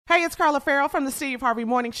Hey, it's Carla Farrell from the Steve Harvey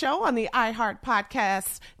Morning Show on the iHeart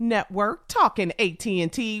Podcast Network, talking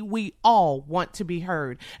AT&T. We all want to be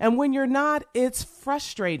heard. And when you're not, it's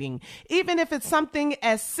frustrating. Even if it's something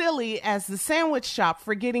as silly as the sandwich shop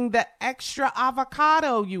forgetting the extra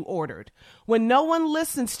avocado you ordered. When no one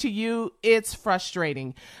listens to you, it's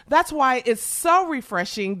frustrating. That's why it's so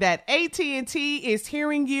refreshing that AT&T is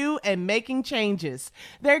hearing you and making changes.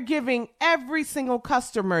 They're giving every single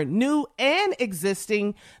customer, new and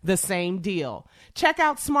existing, the same deal. Check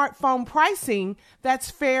out smartphone pricing that's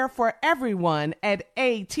fair for everyone at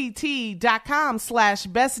att.com/best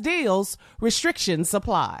deals. Restrictions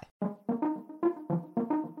apply.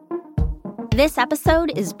 This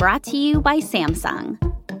episode is brought to you by Samsung.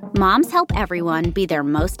 Moms help everyone be their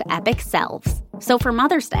most epic selves. So for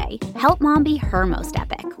Mother's Day, help mom be her most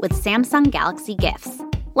epic with Samsung Galaxy gifts.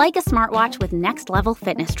 Like a smartwatch with next-level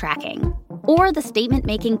fitness tracking. Or the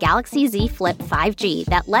statement-making Galaxy Z Flip 5G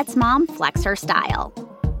that lets mom flex her style.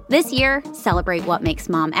 This year, celebrate what makes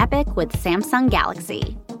mom epic with Samsung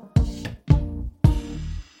Galaxy.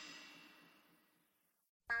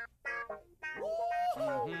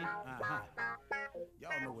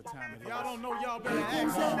 Y'all know what time it is. Y'all don't know, y'all better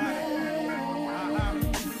ask somebody.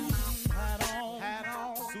 Hat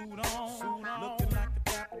on, suit on, looking like a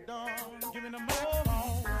dapper dog, giving them all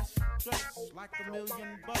dressed like $1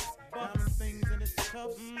 million, diamond things in its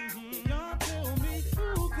cuffs. Y'all tell me,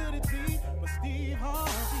 who could it be but Steve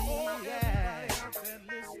Harvey? Oh yeah, everybody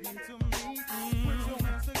listening to me. Put your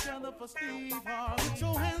hands together for Steve Harvey. Put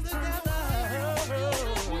your hands together.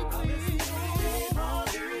 Steve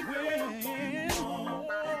Harvey.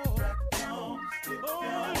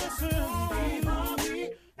 Oh, listen, Steve Harvey.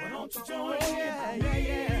 Why don't you join me?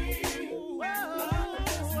 Yeah.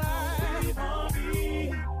 Steve Harvey.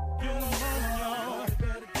 Get on, y'all.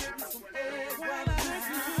 Better give me some eggs while I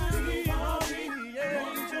listen to Steve Harvey. Yeah,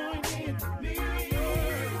 join in with me.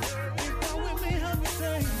 If you're with me, help me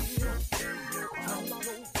say. You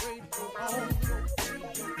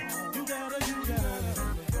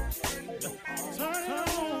gotta turn it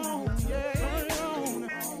on. Yeah, turn it on.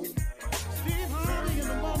 Steve Harvey in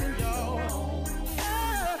the morning, y'all.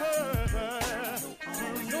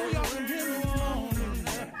 Know y'all can hear me on.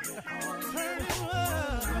 Turn it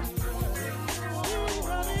up. Steve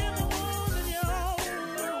Harvey in the morning, y'all.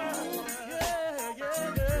 Yeah.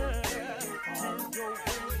 Turn your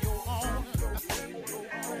radio on.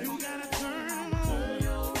 You gotta turn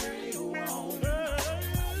your radio on.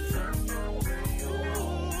 Turn your radio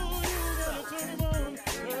on. You gotta turn it on.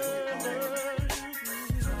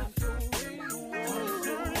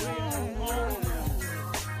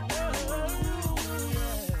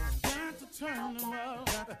 Turn them up,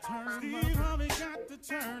 Steve Harvey got to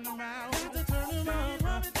turn them out. Got to turn them up,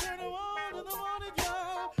 Harvey turn them on to the morning,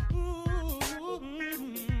 y'all.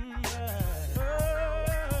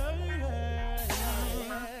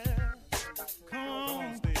 Come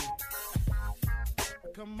on, Steve.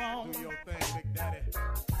 Come on. Do your thing, Big Daddy.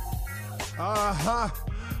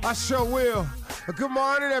 I sure will. Good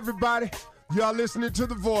morning, everybody. Y'all listening to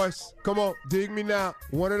The Voice. Come on, dig me now.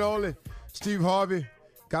 One and only, Steve Harvey.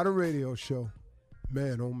 Got a radio show.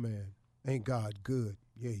 Man, oh man, ain't God good?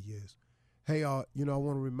 Yeah, he is. Hey, I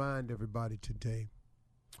want to remind everybody today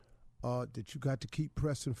that you got to keep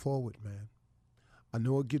pressing forward, man. I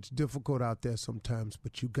know it gets difficult out there sometimes,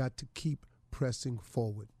 but you got to keep pressing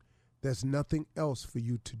forward. There's nothing else for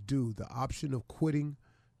you to do. The option of quitting,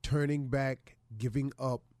 turning back, giving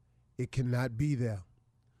up, it cannot be there.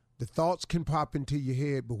 The thoughts can pop into your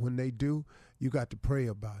head, but when they do, you got to pray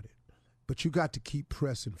about it. But you got to keep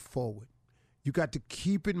pressing forward. You got to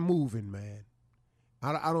keep it moving, man.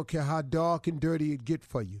 I don't care how dark and dirty it get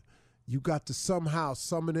for you. You got to somehow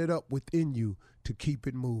summon it up within you to keep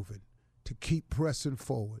it moving, to keep pressing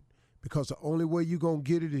forward. Because the only way you're going to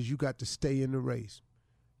get it is you got to stay in the race.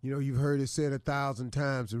 You know, you've heard it said 1,000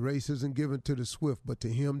 times, the race isn't given to the swift, but to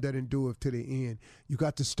him that endureth to the end. You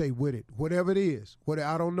got to stay with it, whatever it is.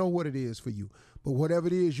 I don't know what it is for you, but whatever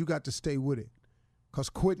it is, you got to stay with it. Because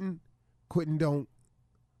quitting don't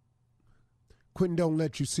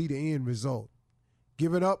let you see the end result.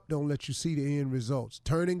 Giving up don't let you see the end results.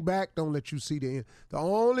 Turning back don't let you see the end. The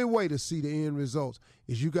only way to see the end results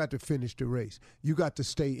is you got to finish the race. You got to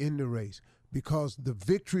stay in the race because the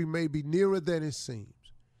victory may be nearer than it seems.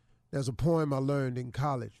 There's a poem I learned in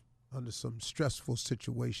college under some stressful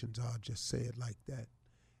situations. I'll just say it like that.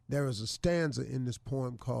 There is a stanza in this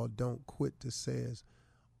poem called Don't Quit that says,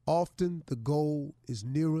 often the goal is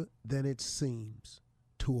nearer than it seems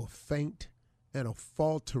to a faint and a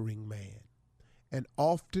faltering man. And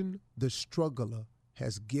often the struggler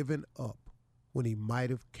has given up when he might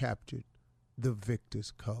have captured the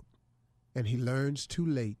victor's cup. And he learns too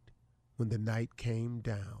late when the night came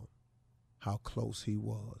down how close he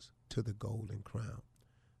was to the golden crown.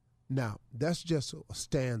 Now, that's just a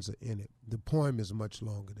stanza in it. The poem is much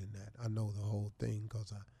longer than that. I know the whole thing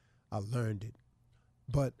because I learned it.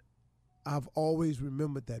 But I've always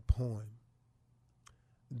remembered that poem,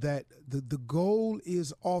 that the goal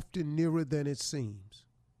is often nearer than it seems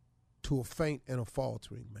to a faint and a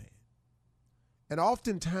faltering man. And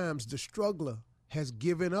oftentimes the struggler has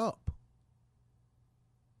given up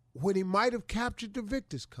when he might have captured the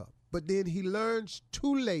victor's cup. But then he learns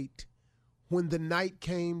too late when the night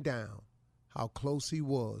came down how close he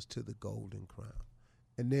was to the golden crown.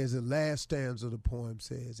 And there's the last stanza of the poem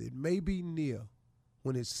says, it may be near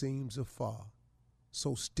when it seems afar.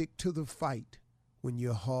 So stick to the fight when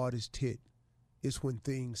your heart is hit. It's when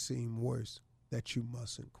things seem worse that you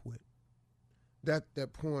mustn't quit.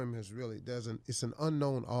 That poem is really, it's an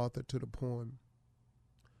unknown author to the poem.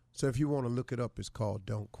 So if you want to look it up, it's called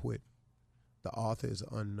Don't Quit. The author is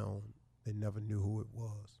unknown. They never knew who it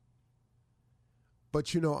was.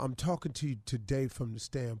 But, I'm talking to you today from the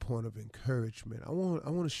standpoint of encouragement. I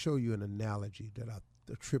want to show you an analogy that I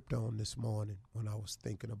tripped on this morning when I was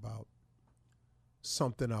thinking about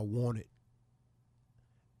something I wanted.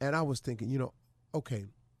 And I was thinking, okay,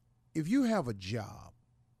 if you have a job,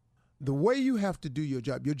 the way you have to do your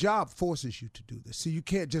job forces you to do this. So you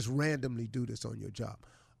can't just randomly do this on your job.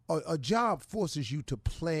 A job forces you to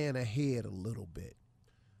plan ahead a little bit.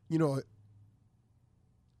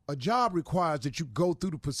 A job requires that you go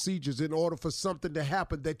through the procedures in order for something to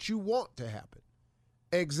happen that you want to happen.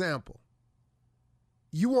 Example,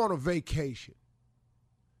 you want a vacation.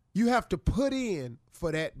 You have to put in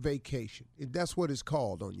for that vacation. That's what it's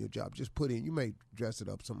called on your job. Just put in. You may dress it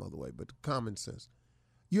up some other way, but common sense.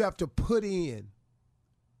 You have to put in.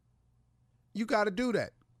 You got to do that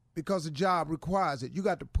because the job requires it. You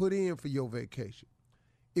got to put in for your vacation.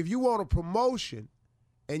 If you want a promotion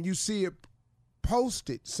and you see it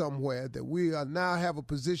posted somewhere that we now have a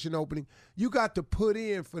position opening, you got to put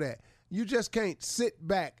in for that. You just can't sit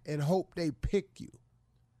back and hope they pick you,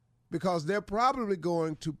 because they're probably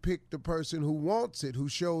going to pick the person who wants it, who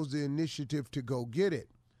shows the initiative to go get it.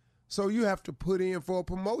 So you have to put in for a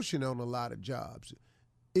promotion on a lot of jobs.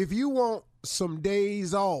 If you want some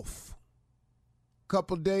days off,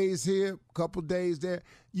 couple days here, couple days there,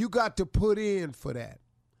 you got to put in for that.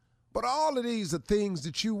 But all of these are things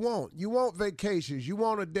that you want. You want vacations. You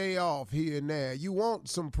want a day off here and there. You want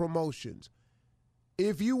some promotions.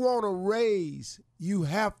 If you want a raise, you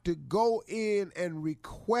have to go in and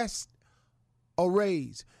request a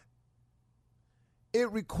raise. It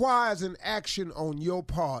requires an action on your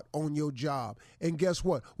part, on your job. And guess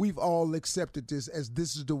what? We've all accepted this as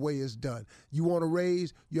this is the way it's done. You want a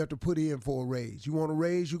raise, you have to put in for a raise. You want a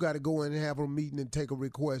raise, you got to go in and have a meeting and take a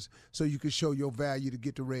request so you can show your value to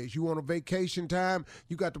get the raise. You want a vacation time,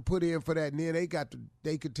 you got to put in for that. And then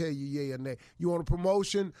they could tell you yay or nay. You want a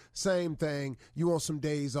promotion, same thing. You want some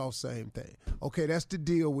days off, same thing. Okay, that's the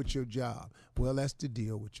deal with your job. Well, that's the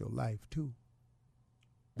deal with your life too.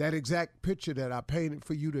 That exact picture that I painted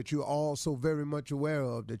for you that you're all so very much aware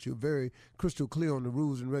of, that you're very crystal clear on the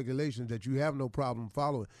rules and regulations, that you have no problem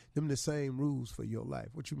following, them the same rules for your life.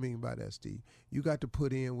 What you mean by that, Steve? You got to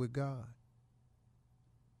put in with God.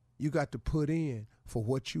 You got to put in for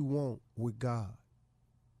what you want with God.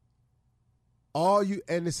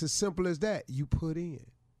 And it's as simple as that. You put in.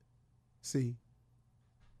 See,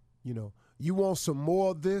 you want some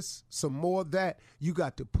more of this, some more of that, you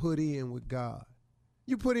got to put in with God.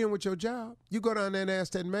 You put in with your job. You go down there and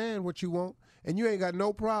ask that man what you want, and you ain't got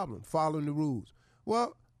no problem following the rules.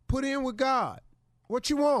 Well, put in with God. What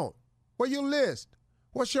you want? What's your list?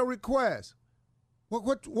 What's your request?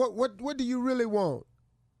 What do you really want?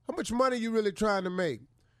 How much money you really trying to make?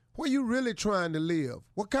 Where you really trying to live?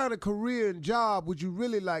 What kind of career and job would you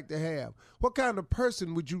really like to have? What kind of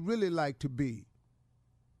person would you really like to be?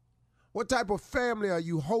 What type of family are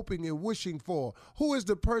you hoping and wishing for? Who is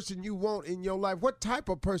the person you want in your life? What type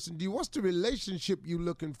of person do you? What's the relationship you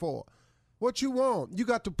looking for? What you want? You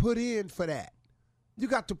got to put in for that. You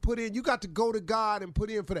got to put in. You got to go to God and put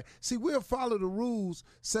in for that. See, we'll follow the rules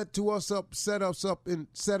set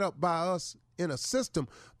up by us in a system,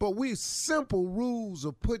 but we simple rules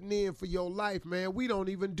of putting in for your life, man. We don't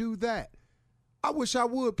even do that. I wish I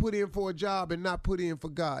would put in for a job and not put in for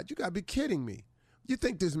God. You got to be kidding me. You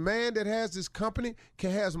think this man that has this company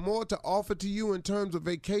has more to offer to you in terms of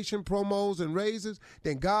vacation promos and raises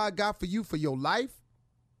than God got for you for your life?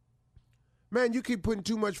 Man, you keep putting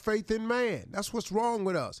too much faith in man. That's what's wrong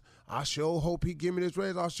with us. I sure hope he give me this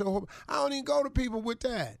raise. I sure hope. I don't even go to people with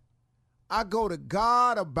that. I go to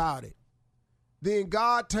God about it. then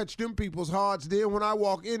God touched them people's hearts. Then when I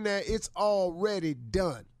walk in there, it's already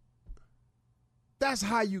done. That's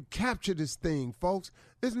how you capture this thing, folks.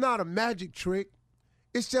 It's not a magic trick.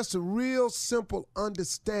 It's just a real simple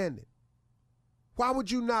understanding. Why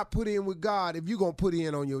would you not put in with God if you're going to put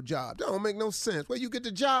in on your job? That don't make no sense. Where you get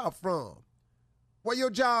the job from? Where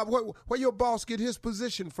your boss get his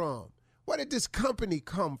position from? Where did this company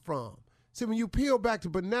come from? See, when you peel back the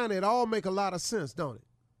banana, it all make a lot of sense, don't it?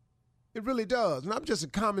 It really does. And I'm just a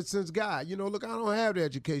common sense guy. You know, look, I don't have the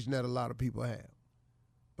education that a lot of people have.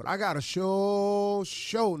 But I got a show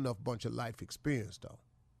enough bunch of life experience, though.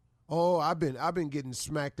 Oh, I've been getting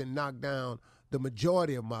smacked and knocked down the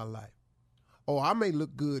majority of my life. Oh, I may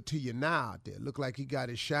look good to you now out there. Look like he got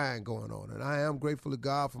his shine going on. And I am grateful to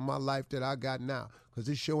God for my life that I got now, because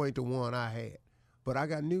this show ain't the one I had. But I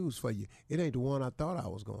got news for you. It ain't the one I thought I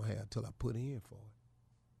was going to have till I put in for it.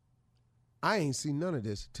 I ain't seen none of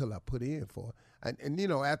this till I put in for it. And you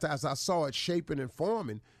know, as I saw it shaping and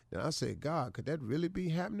forming, then I said, God, could that really be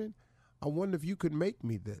happening? I wonder if you could make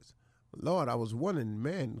me this. Lord, I was wondering,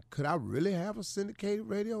 man, could I really have a syndicated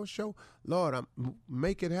radio show? Lord,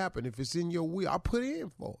 make it happen. If it's in your will, I put in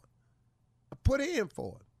for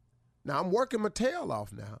it. Now, I'm working my tail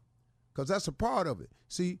off now, because that's a part of it.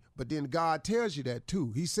 See, but then God tells you that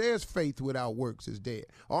too. He says faith without works is dead.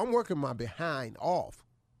 Oh, I'm working my behind off.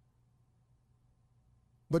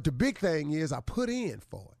 But the big thing is I put in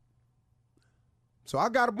for it. So I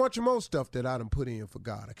got a bunch of more stuff that I done put in for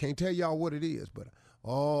God. I can't tell y'all what it is, but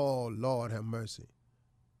oh, Lord have mercy.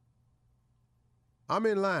 I'm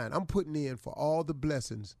in line. I'm putting in for all the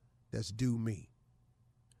blessings that's due me.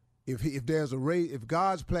 If there's a raise, if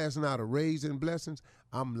God's passing out a raise in blessings,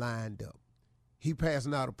 I'm lined up. He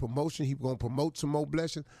passing out a promotion. He going to promote some more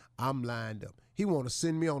blessings. I'm lined up. He want to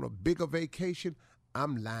send me on a bigger vacation.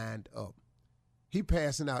 I'm lined up. He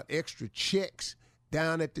passing out extra checks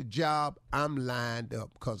down at the job. I'm lined up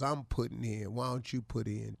because I'm putting in. Why don't you put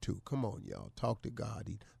in too? Come on, y'all. Talk to God.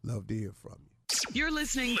 He'd love to hear from you. You're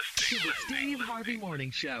listening to the Steve Harvey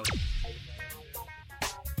Morning Show.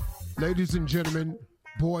 Ladies and gentlemen,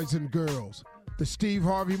 boys and girls, the Steve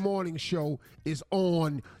Harvey Morning Show is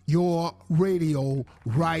on your radio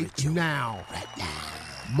right now.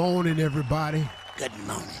 Morning, everybody. Good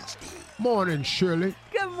morning, Steve. Morning, Shirley.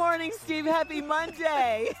 Good morning, Steve. Happy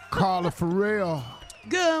Monday. Carla Farrell.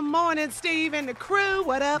 Good morning, Steve and the crew.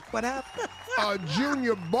 What up? What up? A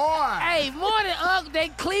junior boy. Hey, morning, Unc. They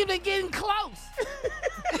Cleveland getting close.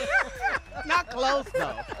 Not close,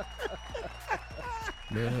 though.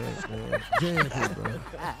 Man. Jam here, bro.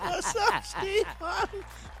 What's up, Steve?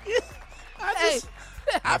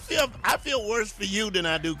 I feel worse for you than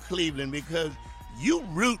I do Cleveland, because you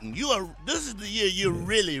rooting. This is the year you're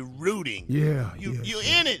really rooting. Yeah. You're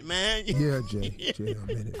in it, man. Yeah, Jay, I'm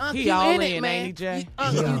in it. He all in, ain't he, Jay?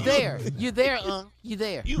 You there. You there, You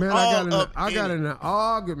there. You Man, all I got in an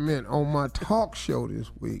argument on my talk show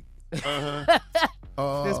this week. This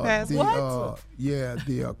past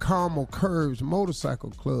the Carmel Curves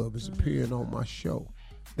Motorcycle Club is appearing on my show.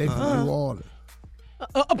 They from New Orleans.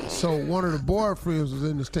 So one of the boyfriends was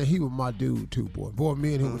in the stand. He was my dude too, boy. Boy,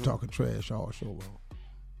 me and him were talking trash all show long.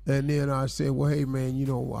 And then I said, well, hey, man, you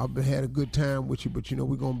know, I've had a good time with you, but, you know,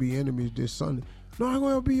 we're going to be enemies this Sunday. No, I'm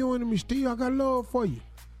going to be your enemy, Steve. I got love for you.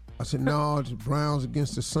 I said, no, it's Browns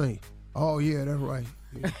against the Saints. Oh, yeah, that's right.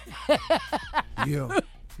 Yeah.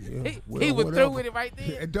 Well, he was whatever. through with it right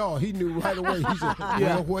there. Dog, he knew right away. He said,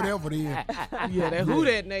 well, whatever then. Who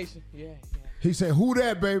that nation? Yeah. He said, who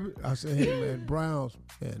that, baby? I said, hey, man, Browns.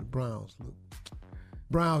 Man, the Browns, look.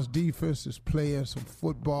 Browns defense is playing some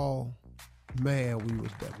football. Man, we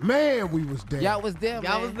was there. Y'all was there,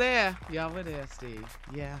 man. Y'all was there. Y'all were there, Steve.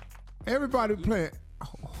 Yeah. Everybody playing.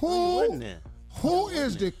 Who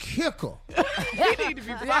is the kicker? He need to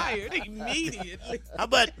be fired immediately. How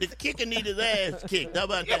about the kicker need his ass kicked? How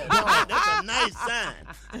about that? That's a nice sign.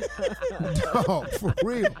 Dog, for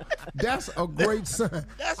real. That's a great sign.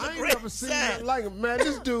 That's a I ain't great never seen sign. that like it, man.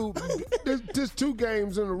 This dude, this 2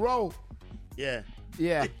 games in a row. Yeah.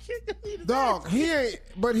 Yeah. Dog, he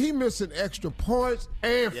missing extra points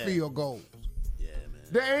and field goals. Yeah, man.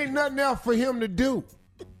 There ain't nothing else for him to do.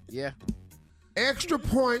 Yeah. Extra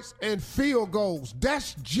points and field goals.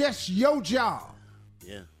 That's just your job.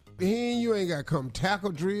 Yeah. You ain't got to come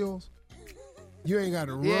tackle drills. You ain't got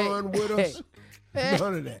to run with us.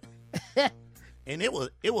 None of that. And it was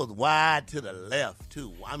wide to the left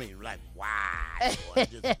too. I mean, like wide, boy,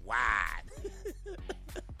 just wide.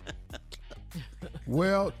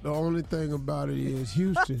 Well, the only thing about it is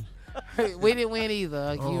Houston. We didn't win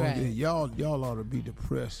either. You right. Yeah, y'all ought to be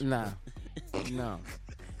depressed. No.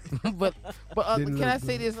 but Didn't can I look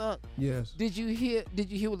say good. this? Yes. Did you hear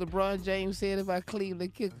what LeBron James said about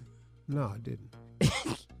Cleveland kicker? No, I didn't.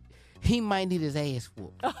 He might need his ass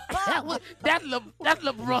whooped. That's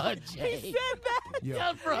LeBron James. He said that.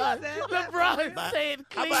 Yeah. LeBron said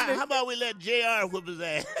Cleveland. How about we let JR whoop his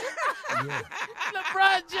ass? Yeah.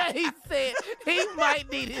 LeBron James said he might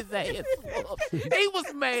need his ass whooped. He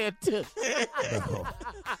was mad too.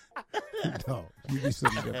 No, you be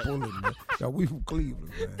sitting there pulling, man. No, we from Cleveland,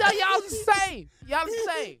 man. No, y'all the same. Y'all the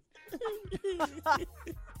same.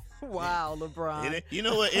 Wow, LeBron. You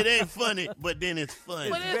know what? It ain't funny, but then it's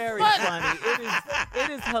fun. But It's very funny.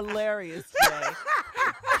 It is hilarious, Jay.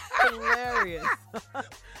 Hilarious. All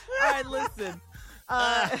right, listen.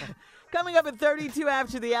 Coming up at 32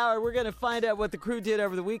 after the hour, we're going to find out what the crew did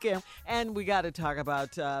over the weekend. And we got to talk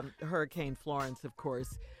about Hurricane Florence, of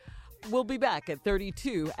course. We'll be back at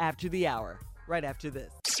 32 after the hour, right after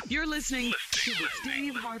this. You're listening to the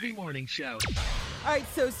Steve Harvey Morning Show. All right,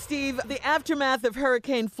 so Steve, the aftermath of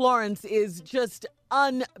Hurricane Florence is just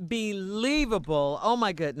unbelievable. Oh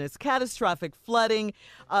my goodness. Catastrophic flooding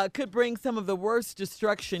could bring some of the worst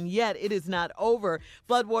destruction yet. It is not over.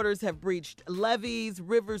 Floodwaters have breached levees,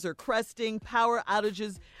 rivers are cresting, power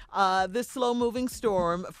outages. This slow-moving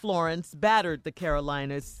storm, Florence, battered the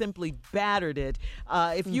Carolinas, simply battered it.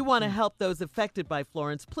 If you want to help those affected by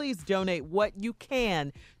Florence, please donate what you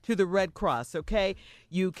can to the Red Cross, okay?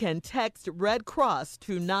 You can text Red Cross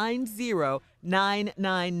to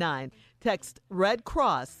 90999. Text Red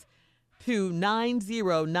Cross to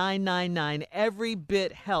 90999. Every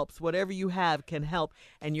bit helps. Whatever you have can help,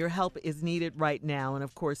 and your help is needed right now. And,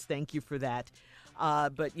 of course, thank you for that.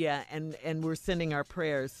 But, yeah, and we're sending our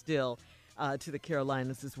prayers still to the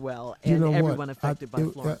Carolinas as well, and You know everyone what? affected by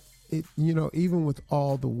Florence. Even with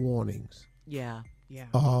all the warnings, Yeah.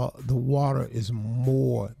 the water is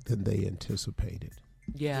more than they anticipated.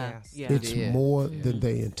 Yeah. Yes. Yeah. It's more than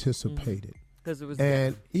they anticipated. Because it was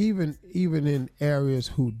And even in areas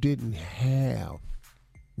who didn't have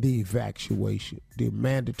the evacuation, the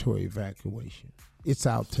mandatory evacuation, it's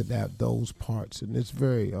out to those parts, and it's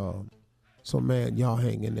very. So man, y'all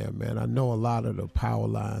hang in there, man. I know a lot of the power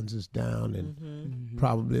lines is down, and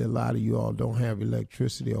probably a lot of you all don't have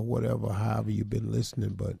electricity or whatever. However you've been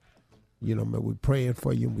listening, but man, we're praying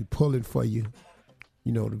for you and we pulling for you.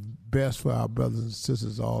 The best for our brothers and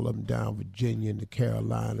sisters, all of them down Virginia and the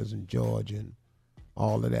Carolinas and Georgia and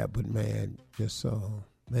all of that. But, man, just,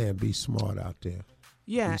 be smart out there.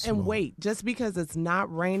 Yeah, Be smart. and wait, just because it's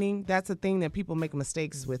not raining, that's a thing that people make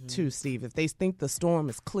mistakes with too, Steve. If they think the storm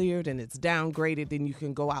is cleared and it's downgraded, then you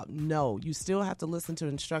can go out. No, you still have to listen to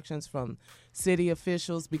instructions from city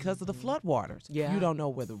officials because of the floodwaters. Yeah. You don't know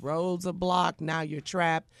where the roads are blocked. Now you're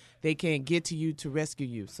trapped. They can't get to you to rescue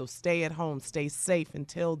you. So stay at home, stay safe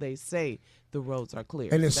until they say the roads are clear.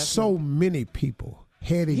 And there's That's so many people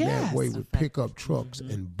heading that Yes. way with pickup trucks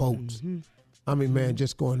and boats. I mean, man,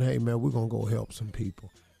 just going, hey, man, we're going to go help some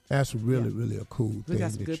people. That's really, really a cool we thing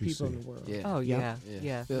got some that good you people see. in the world. Yeah. Oh, yeah.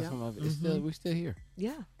 Yeah. Still some of it. It's we're still here.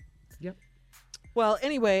 Yeah. Yep. Well,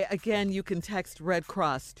 anyway, again, you can text Red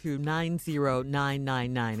Cross to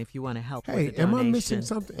 90999 if you want to help Hey, with a am donation. I missing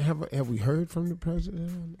something? Have we heard from the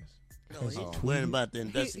president on this? No, he's worrying about the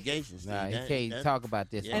investigations. Nah, he can't talk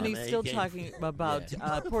about this. Yeah, And one. he's man, still he can't. talking about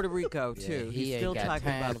Puerto Rico, Yeah, too. he He's ain't still got talking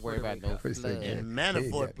time about to worry Puerto about no Rico. flood. And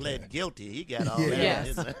Manafort pled guilty. He got all Yeah. that. Yes.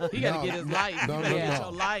 He got to get his life. No, You no, gotta get no.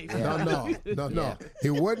 your life. No.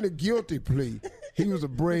 It wasn't a guilty plea. He was a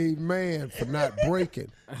brave man for not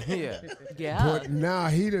breaking. Yeah. Yeah. But now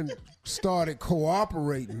he done started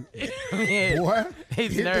cooperating. Boy,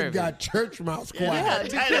 He's he done nervous. got church mouse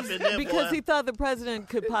quiet. Yeah, Tight up in there, because boy. he thought the president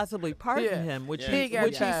could possibly pardon Yeah. him, which Yeah. he, He got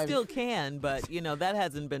which he time. still can, but, that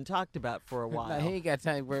hasn't been talked about for a while. Nah, he ain't got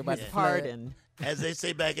time to worry about His the flood. pardon. As they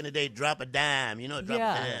say back in the day, drop a dime. You know what drop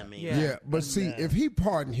Yeah. a dime means? Yeah. Yeah, but see, if he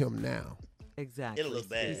pardoned him now, Exactly. It'll look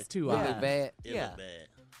bad. It's too Look high. bad. It'll Yeah. look bad.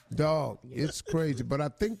 dog, it's crazy. But I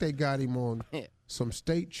think they got him on some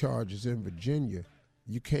state charges in Virginia.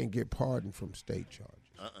 You can't get pardoned from state charges.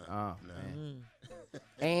 Oh, man.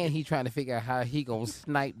 And he trying to figure out how he gonna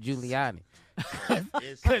snipe Giuliani.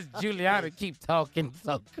 Because Giuliani keep talking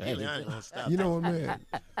so crazy. Giuliani gonna stop. You know what, man?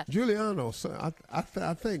 Giuliano, son, I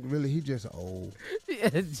think really he just old.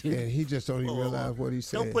 And he just don't even realize what he's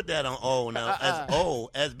saying. Don't put that on old now.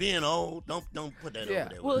 As being old, don't put that Yeah. over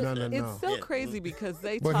there. Well, No. it's so Yeah. crazy because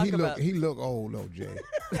they But talk he about look old though, Jay.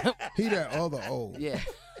 He that other old. Yeah.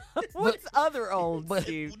 what's other old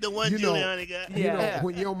Steve. The one You know- Giuliani got. You Yeah. know,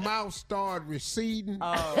 when your mouth start receding,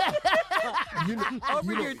 Oh,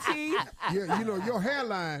 Over your teeth. Yeah, your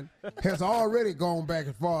hairline has already gone back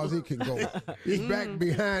as far as it can go. It's back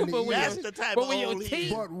behind the ear. That's the type of old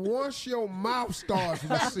head. But once your mouth starts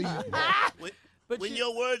receding, When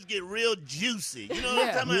your words get real juicy, you know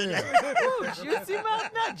what I'm talking about? Ooh, juicy mouth,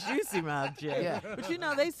 not juicy mouth, Jay. Yeah.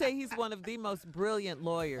 But they say he's one of the most brilliant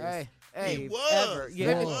lawyers. Hey, He was. Ever.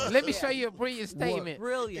 Yeah. let me show you a brilliant statement.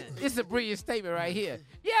 Brilliant. It's a brilliant statement right here.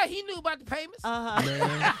 Yeah, he knew about the payments.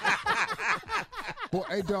 man. Boy,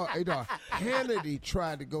 hey dog. Hannity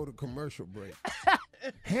tried to go to commercial break.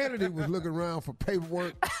 Hannity was looking around for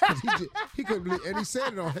paperwork. He couldn't believe, and he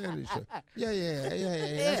said it on Hannity's show. Yeah.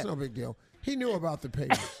 That's no big deal. He knew about the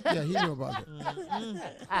payments. Yeah, he knew about it.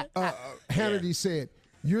 Hannity said,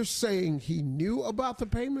 "You're saying he knew about the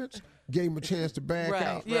payments? Gave him a chance to back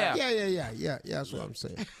out." Yeah. Yeah. That's what I'm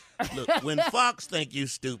saying. Look, when Fox think you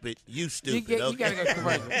stupid, you stupid. You gotta go to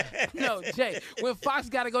commercial. No, Jay, when Fox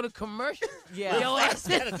gotta go to commercial, Yeah. your ass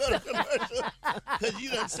Gotta go to commercial because you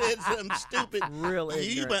done said something stupid. Really?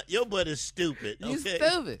 Your butt is stupid. you Okay?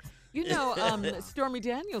 stupid. Stormy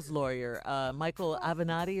Daniels' lawyer, Michael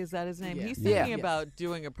Avenatti, is that his name? Yeah. He's Yeah. thinking about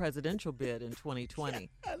doing a presidential bid in 2020.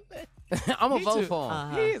 I'm gonna Me vote too. for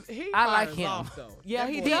him. He I like fires him. off, though. Yeah,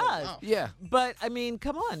 That he boy- does. Oh. Yeah. But,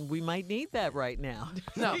 come on. We might need that right now.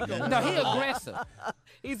 No, he aggressive.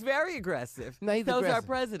 He's very aggressive. No, he's So's our aggressive.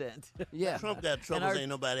 president. Yeah. Trump got troubles our- ain't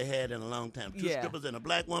nobody had in a long time. Two Yeah. strippers and a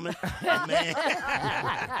black woman. Man.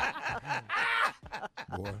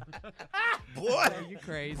 Boy. You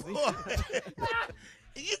crazy. Boy.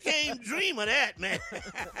 You can't dream of that, man.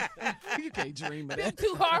 You can't dream of Them that.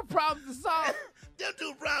 two hard problems to solve. Them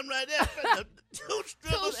two problems right there. Two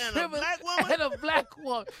strippers and a black woman. And a black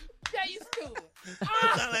woman. Yeah, you stupid.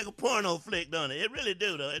 Sound like a porno flick, don't it? It really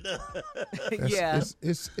do, though. It does. Yeah.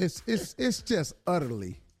 It's just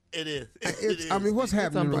utterly. It is. It's, I mean, what's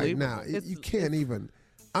happening right now? It's- You can't even.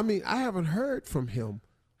 I mean, I haven't heard from him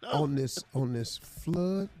on this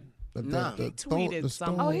flood. No. He tweeted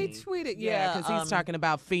something. Oh, he tweeted, Yeah, because he's um, talking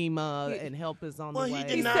about FEMA and help is on Well, the he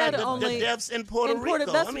way. denied said the only deaths in Puerto Rico.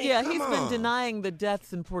 That's, I mean, he's come been on. denying the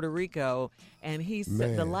deaths in Puerto Rico, and he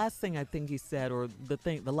said the Man. last thing I think he said, or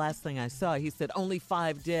the last thing I saw, he said only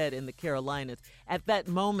 5 dead in the Carolinas. At that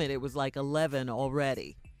moment, it was like 11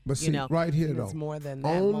 already. But see, you know, right here It's though, more than that.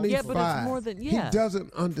 only Yeah, but it's 5. more than- yeah. He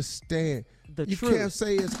doesn't understand. The you truth. can't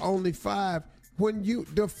say it's only 5 when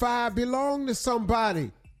the 5 belong to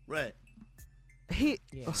somebody. Right.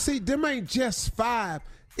 See, them ain't just 5.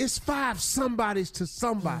 It's 5 somebodies to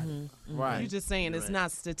somebody. Right. You're just saying it's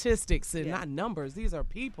not statistics and not numbers. These are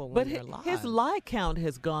people But and their lives. his lie count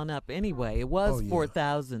has gone up anyway. It was Oh, yeah.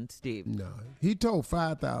 4,000, Steve. No, he told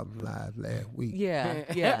 5,000 lies last week. Yeah.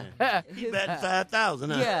 He batting 5,000,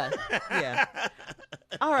 huh? Yeah.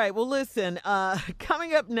 All right. Well, listen,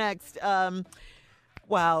 coming up next,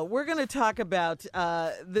 wow, we're going to talk about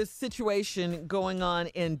this situation going on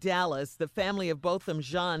in Dallas. The family of Botham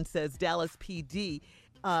Jean says Dallas PD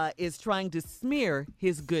is trying to smear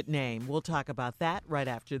his good name. We'll talk about that right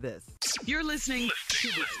after this. You're listening to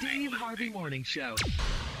the Steve Harvey Morning Show.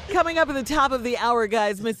 Coming up at the top of the hour,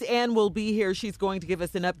 guys, Miss Ann will be here. She's going to give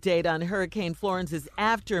us an update on Hurricane Florence's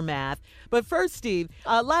aftermath. But first, Steve,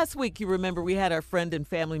 last week, you remember, we had our friend and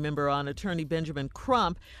family member on, attorney Benjamin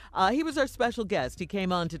Crump. He was our special guest. He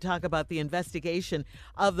came on to talk about the investigation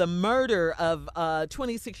of the murder of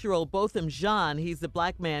 26-year-old Botham Jean. He's the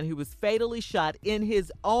black man who was fatally shot in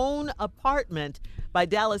his own apartment by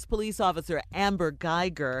Dallas police officer Amber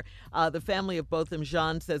Geiger. The family of Botham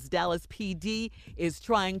Jean says Dallas PD is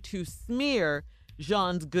trying to smear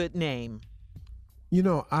Jean's good name. You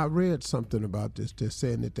know, I read something about this. They're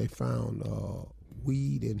saying that they found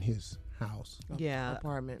weed in his house. Yeah.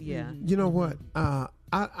 apartment. Yeah. Mhm. You know what? I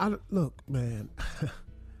look, man.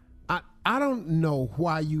 I don't know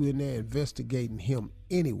why you in there investigating him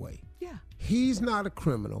anyway. Yeah. He's not a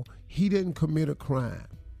criminal. He didn't commit a crime.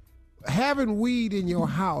 Having weed in your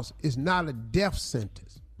house is not a death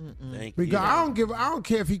sentence. Thank Because you. I don't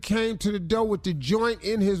care if he came to the door with the joint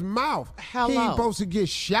in his mouth. He Hello. ain't supposed to get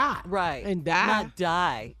shot. Right. And die? Not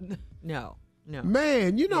die. No.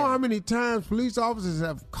 Man, you know how many times police officers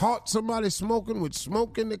have caught somebody smoking with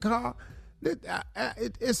smoke in the car?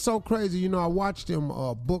 It's so crazy. You know, I watched him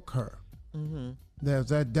book her. Mm-hmm.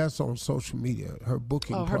 That's on social media. Her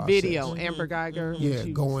booking Oh, her process. video, Amber Geiger. when Yeah, she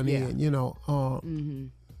was- going yeah. in. You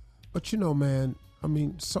know. But you know, man. I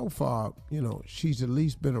mean, so far, you know, she's at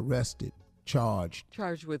least been arrested, charged.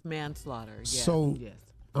 Charged with manslaughter. Yeah. So, Yes.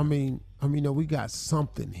 I mean, we got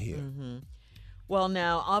something here. Well,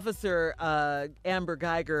 now, Officer Amber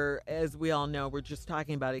Geiger, as we all know, we're just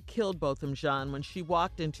talking about it, killed Botham Jean when she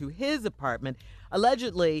walked into his apartment,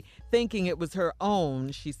 allegedly thinking it was her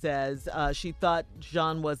own, she says. She thought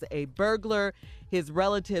Jean was a burglar. His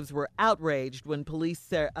relatives were outraged when police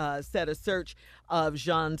set a search of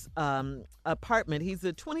Jean's apartment. He's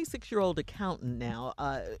a 26-year-old accountant now.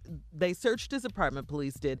 They searched his apartment,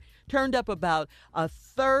 police did, turned up about a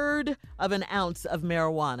third of an ounce of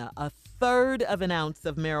marijuana,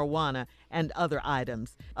 and other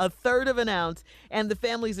items. A third of an ounce. And the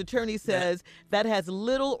family's attorney says that has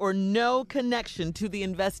little or no connection to the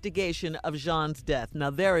investigation of Jean's death. Now,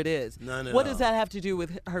 there it is. None at what all. does that have to do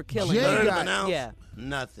with her killing? Jay Third of got- an ounce? Yeah.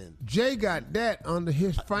 Nothing. Jay got that under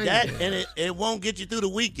his finger. That and it won't get you through the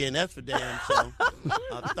weekend. That's for damn sure.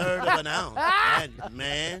 A third of an ounce,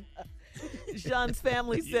 man. Jean's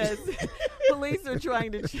family says police are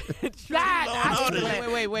trying to Wait.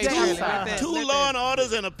 Two law and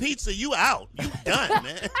orders and a pizza. You out. You done,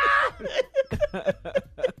 man.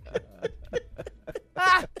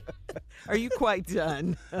 Are you quite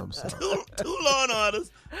done? I'm sorry. Two law and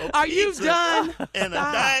orders. Are you done? And a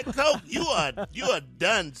Diet Coke. You are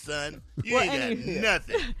done, son. You ain't got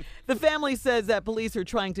nothing. The family says that police are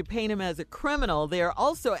trying to paint him as a criminal. They are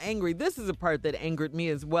also angry. This is a part that angered me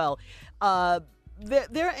as well.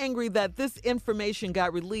 They're angry that this information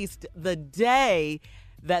got released the day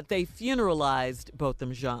that they funeralized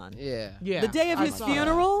Botham Jean. Yeah. Yeah. The day of I his saw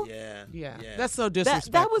funeral? Yeah. That's so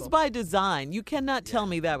disrespectful. That was by design. You cannot tell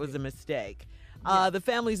me that was a mistake. The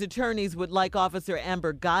family's attorneys would like Officer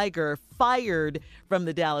Amber Geiger fired from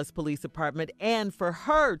the Dallas Police Department and for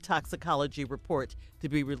her toxicology report to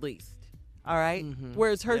be released. All right?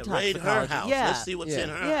 Where's her Raid toxicology? her house. Yeah. Let's see what's in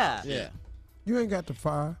her house. Yeah. You ain't got to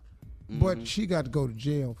fire, but she got to go to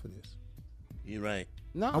jail for this. You're right.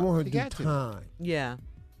 No, I want her to you do got to. time. Yeah.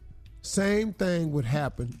 Same thing would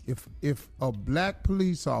happen if a black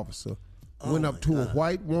police officer went up to a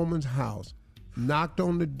white woman's house, knocked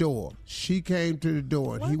on the door. She came to the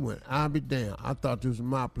door and he went, I'll be damned. I thought this was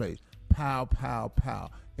my place. Pow, pow, pow,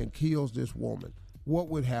 and kills this woman. What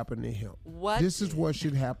would happen to him? What? This is what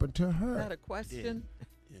should happen to Is her. that a question?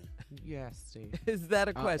 Yes, Steve. Is that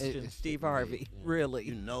a question, it's- Steve Harvey? Really?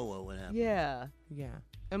 You know what would happen. Yeah. Yeah.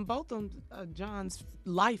 And both of them, John's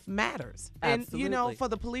life matters. And, you know, Absolutely. for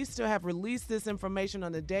the police to have released this information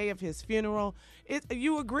on the day of his funeral,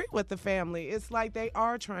 you agree with the family. It's like they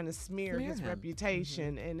are trying to smear his him.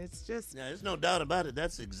 reputation. And it's just, Yeah, there's no doubt about it.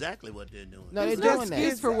 That's exactly what they're doing. No, they're There's no doing that.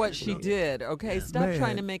 excuse for what she did, okay? Stop Man,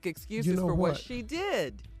 trying to make excuses you know for what what? she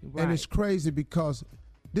did. And it's crazy because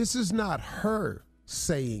this is not her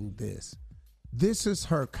saying this. This is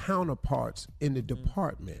her counterparts in the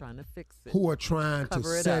department Trying to fix it. who are trying to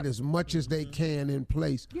Cover it set up. as much as they can in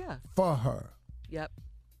place Yeah. for her. Yep.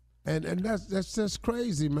 And that's just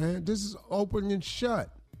crazy, man. This is open and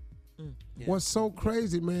shut. What's so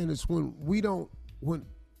crazy, man, is when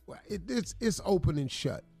it's open and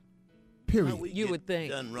shut. Period. How we You get would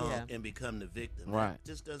think, done wrong yeah. and become the victim. Right. It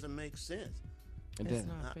just doesn't make sense. And it's then-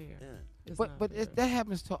 not fair. Yeah. It's but not but fair. that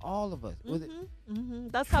happens to all of us. With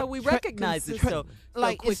it- That's how we recognize it so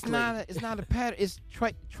like quickly. it's not a pattern. It's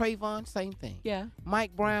Trayvon, same thing. Yeah.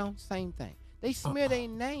 Mike Brown, same thing. They smear their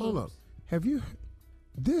names. Hold up. Have you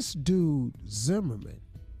this dude Zimmerman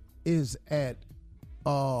is at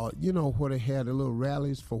you know where they had the little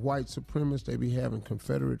rallies for white supremacists, they be having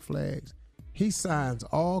Confederate flags. He signs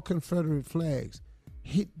all Confederate flags.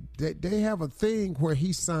 They have a thing where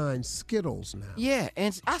he signs Skittles now. Yeah,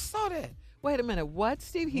 and I saw that. Wait a minute. What,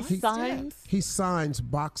 Steve? He He- signs? He signs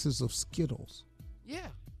boxes of Skittles. Yeah.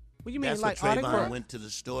 What you mean, That's like what Trayvon autograph? went to the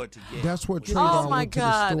store to get. That's what Which- Trayvon Oh, my went to the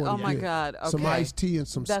God. store Oh, to my get. God. Some Okay. iced tea and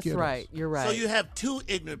some That's Skittles. right. You're right. So you have two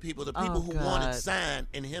ignorant people, the people Oh, who God. want it signed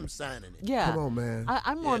and him signing it. Yeah. Come on, man.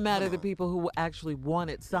 I'm more Yeah, mad come at the on. people who actually want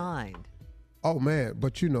it signed. Oh man,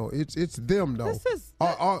 but you know it's them though. This is-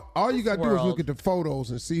 all you got to do is world. look at the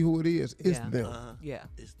photos and see who it is. It's Yeah. them. Uh-huh. Yeah.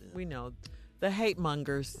 It's them. We know. The hate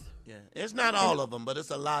mongers. Yeah. It's not all of them, but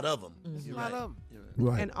it's a lot of them. Mm-hmm. You're A lot right. of 'em. You're right.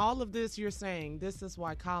 Right. And all of this, you're saying, this is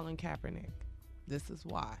why Colin Kaepernick, this is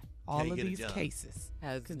why. All Can't of get a these job. cases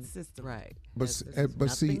Has consistently. Right. But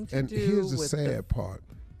Has see, nothing to and do here's the with sad part.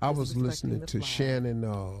 I was disrespecting listening the to flag.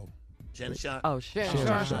 Shannon Shannon Sharp. Oh, shit. Shannon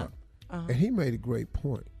Sharp. Sharp, Uh-huh. and he made a great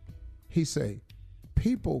point. He say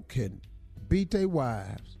people can beat their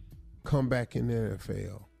wives, come back in the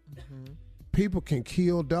NFL. Mm-hmm. People can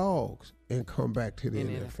kill dogs and come back to the In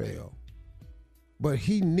the NFL. But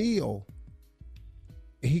he kneel,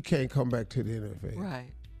 he can't come back to the NFL.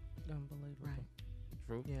 Right. Unbelievable. Right.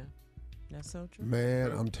 True. Yeah. That's so true.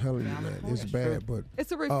 Man, I'm telling you, man, it's bad. But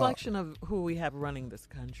It's a reflection of who we have running this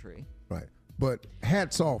country. right. But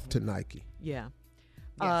hats off to Nike. Yeah.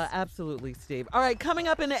 Absolutely, Steve. All right, coming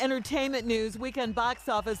up in the entertainment news, weekend box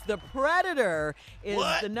office, The Predator is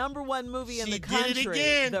the number one movie in the country. She did it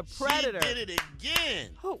again. The Predator. She did it again.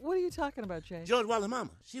 Oh, what are you talking about, Jay? George Wilder's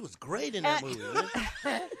mama. She was great in that movie.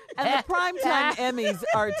 Man. And the primetime Emmys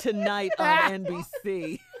are tonight on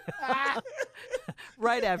NBC.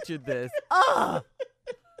 Right after this. Oh!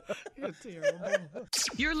 You're terrible.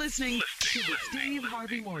 You're listening to the Steve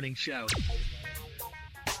Harvey Morning Show.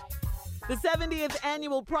 The 70th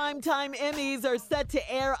annual Primetime Emmys are set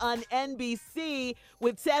to air on NBC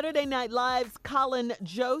with Saturday Night Live's Colin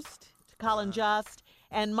Jost,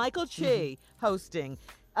 and Michael Che hosting.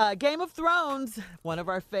 Game of Thrones, one of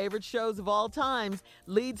our favorite shows of all times,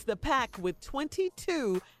 leads the pack with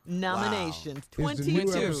 22 nominations. Wow. 22. Is the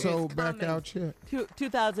new episode back out yet?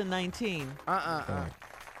 2019. Okay.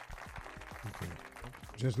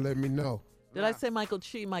 Just let me know. Did I say Michael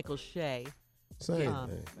Che? Michael Shea. Same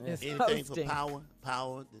thing. Is Anything hosting. for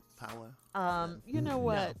power. You know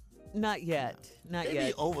what? Not yet. Not They yet.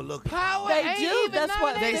 be overlooking Power They ain't do. even That's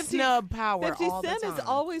what They 50 snub Power 50 all the Cent time. is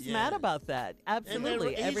always Yeah. mad about that.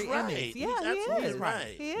 Absolutely. he's Every right. Emmys. He's Yeah, he absolutely is.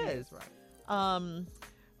 right. He is. right.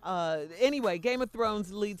 Anyway, Game of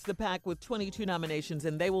Thrones leads the pack with 22 nominations,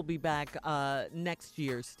 and they will be back next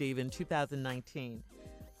year, Steve, in 2019.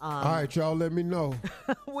 All right, y'all let me know.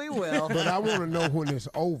 We will. But I want to know when it's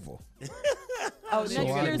over. Oh, So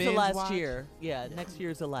next I year's the binge last watch? year. Yeah, next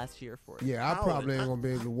year's the last year for it. Yeah, I Power. probably ain't going to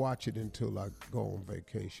be able to watch it until I go on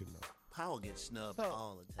vacation, though. Power gets snubbed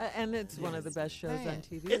all the time. And it's one of the best shows on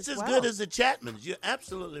TV. It's as well. good as the Chapmans. You're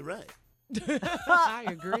absolutely right. I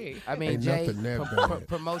agree. I mean, Ain't Jay, nothing that bad.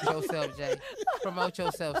 promote yourself, Jay. Promote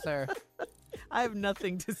yourself, sir. I have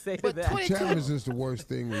nothing to say to But that. 22 Chapman's is the worst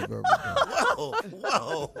thing we've ever done.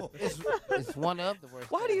 Whoa. It's one of the worst.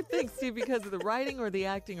 Why do you think, Steve? Because of the writing or the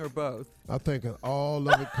acting or both? I think of all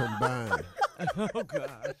of it combined. Oh,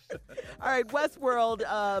 gosh. All right, Westworld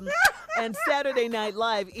and Saturday Night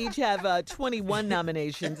Live each have 21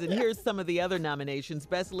 nominations. And here's some of the other nominations.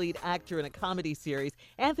 Best Lead Actor in a Comedy Series.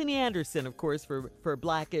 Anthony Anderson, of course, for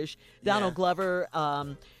Blackish. Donald Glover,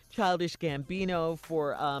 Childish Gambino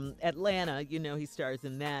for Atlanta. You know he stars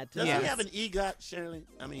in that. Does he have an EGOT, Shirley?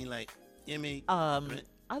 I mean, like, Emmy? I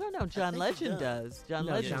don't know. John think he Legend does. does. John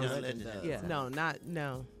No, Legend. John Legend does. Yeah.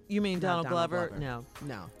 No. You mean Not Donald Glover? No.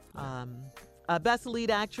 No. Best Lead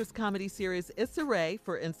Actress Comedy Series, Issa Rae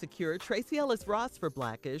for Insecure, Tracy Ellis Ross for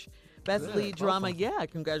Blackish. Best Lead Drama,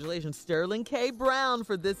 congratulations, Sterling K. Brown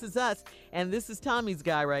for This Is Us. And this is Tommy's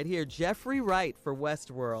guy right here, Jeffrey Wright for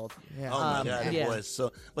Westworld. Yeah. Oh, my God, that boy is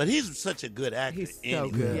so... But he's such a good actor. He's so anyway.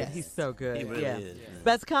 good. Yes. He's so good. He really is. Yeah.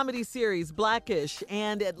 Best Comedy Series, Blackish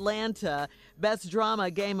and Atlanta. Best Drama,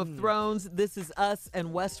 Game of Thrones, This Is Us, and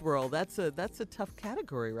Westworld. That's a tough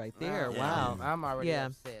category right there. Wow. I'm already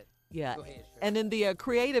upset. Yeah. Go ahead, Shirley. And in the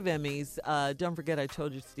creative Emmys, don't forget I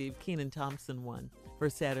told you, Steve, Kenan Thompson won for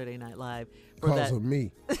Saturday Night Live. For Because of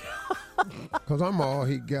me. Because I'm all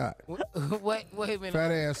he got. Wait a minute.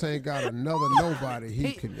 Fat ass ain't got another nobody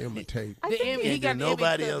he can imitate. The Emmy, he got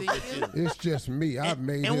nobody the Emmy else because but of you. It's just me. I've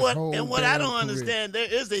made And this what whole and what I damn don't career. understand,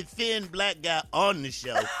 there is a thin black guy on the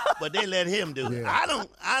show, but they let him do it. Yeah.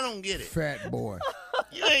 I don't get it. Fat boy.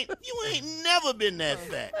 You ain't never been that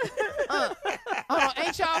fat.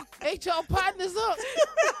 Ain't y'all partners up?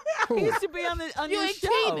 He used to be on You your ain't show,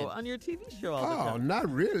 cheating. on your TV show all the Oh, time. not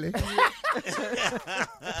really.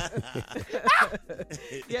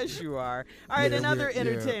 Yes, you are. All right, Yeah, another we're-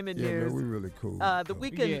 entertainment yeah, news. Man, we really cool. The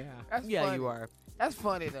weekend. Yeah. That's Yeah, funny. you are. That's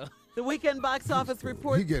funny though. The weekend box office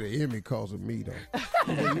report. He get an Emmy because of me, though.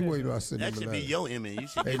 Yeah, you wait till I send That him a should be letter. your Emmy. You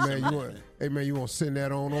should Hey get man, some. you want to send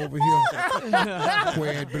that on over here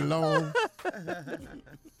where it belongs?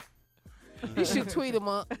 You should tweet him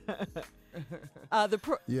up.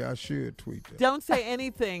 Yeah, I should tweet that. Don't say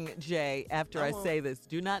anything, Jay, after I I won't. say this.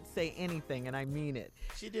 Do not say anything, and I mean it.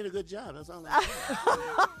 She did a good job. That's all I'm saying.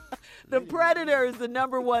 The Predator is the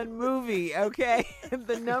number one movie, okay?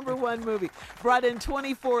 The number one movie. Brought in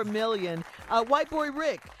 $24 million. White Boy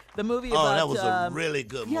Rick, the movie about... that was a really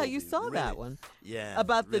good movie. Yeah, you saw Really. that one. Yeah.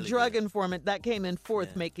 About the really drug good. informant. That came in fourth,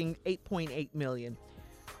 Yeah. making $8.8 million.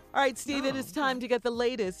 All right, Steve, it is time to get the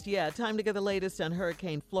latest. Yeah, time to get the latest on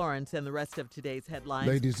Hurricane Florence and the rest of today's headlines.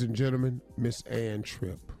 Ladies and gentlemen, Miss Ann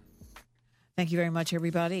Tripp. Thank you very much,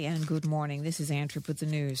 everybody, and good morning. This is Andrew with the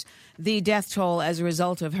news. The death toll as a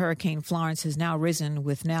result of Hurricane Florence has now risen,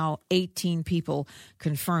 with now 18 people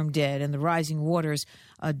confirmed dead, and the rising waters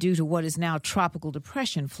due to what is now Tropical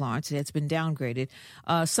Depression Florence. It's been downgraded,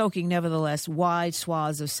 soaking, nevertheless, wide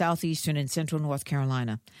swaths of southeastern and central North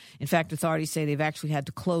Carolina. In fact, authorities say they've actually had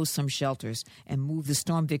to close some shelters and move the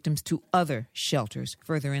storm victims to other shelters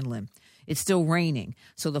further inland. It's still raining,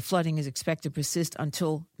 so the flooding is expected to persist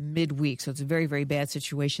until midweek. So it's a very, very bad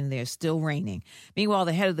situation there, still raining. Meanwhile,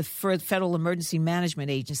 the head of the Federal Emergency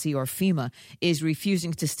Management Agency, or FEMA, is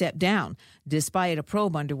refusing to step down, despite a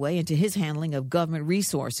probe underway into his handling of government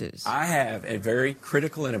resources. I have a very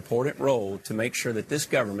critical and important role to make sure that this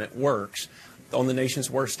government works on the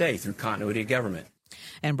nation's worst day through continuity of government.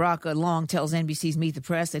 And Brock Long tells NBC's Meet the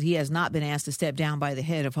Press that he has not been asked to step down by the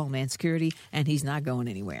head of Homeland Security, and he's not going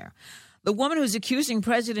anywhere. The woman who's accusing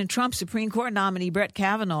President Trump's Supreme Court nominee Brett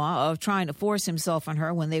Kavanaugh of trying to force himself on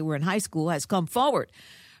her when they were in high school has come forward.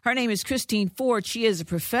 Her name is Christine Ford. She is a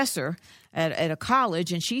professor at a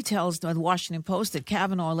college, and she tells the Washington Post that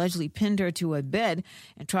Kavanaugh allegedly pinned her to a bed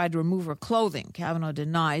and tried to remove her clothing. Kavanaugh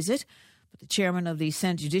denies it. The chairman of the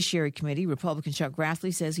Senate Judiciary Committee, Republican Chuck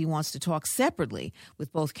Grassley, says he wants to talk separately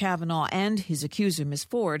with both Kavanaugh and his accuser, Ms.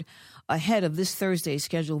 Ford, ahead of this Thursday's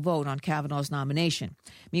scheduled vote on Kavanaugh's nomination.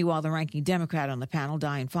 Meanwhile, the ranking Democrat on the panel,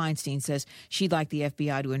 Dianne Feinstein, says she'd like the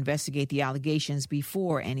FBI to investigate the allegations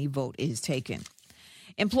before any vote is taken.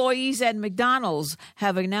 Employees at McDonald's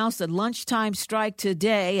have announced a lunchtime strike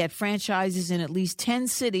today at franchises in at least 10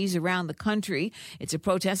 cities around the country. It's a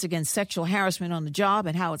protest against sexual harassment on the job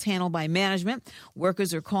and how it's handled by management.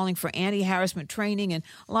 Workers are calling for anti-harassment training and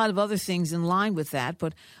a lot of other things in line with that.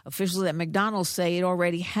 But officials at McDonald's say it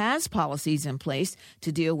already has policies in place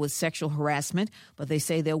to deal with sexual harassment, but they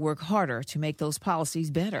say they'll work harder to make those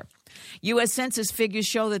policies better. U.S. Census figures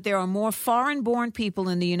show that there are more foreign-born people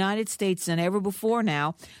in the United States than ever before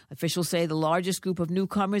now. Officials say the largest group of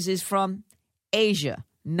newcomers is from Asia,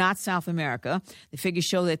 not South America. The figures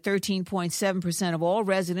show that 13.7% of all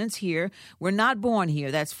residents here were not born here.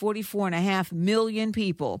 That's 44.5 million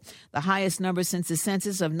people, the highest number since the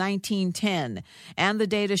census of 1910. And the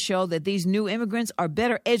data show that these new immigrants are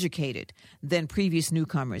better educated than previous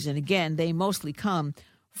newcomers. And again, they mostly come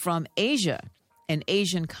from Asia and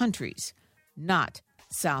Asian countries, not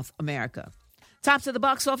South America. Tops of the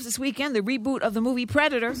box office this weekend, the reboot of the movie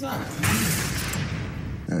Predator. That's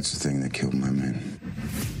the thing that killed my men.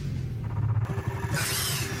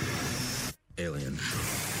 Alien.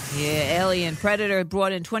 Yeah, Alien. Predator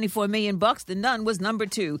brought in $24 million. The Nun was number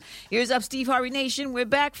 2. Here's Up, Steve Harvey Nation. We're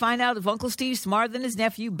back. Find out if Uncle Steve's smarter than his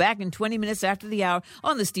nephew. Back in 20 minutes after the hour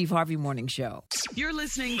on the Steve Harvey Morning Show. You're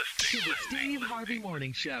listening to the Steve Harvey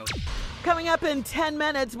Morning Show. Coming up in 10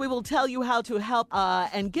 minutes, we will tell you how to help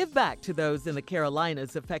and give back to those in the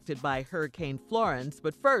Carolinas affected by Hurricane Florence.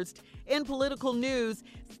 But first, in political news,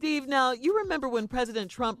 Steve, now, you remember when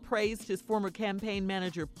President Trump praised his former campaign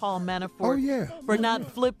manager, Paul Manafort, for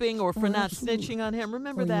not flipping or for not snitching on him?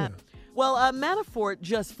 Remember that? Yeah. Well, Manafort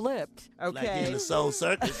just flipped, okay? Like in the Soul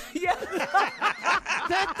Circus. Yeah.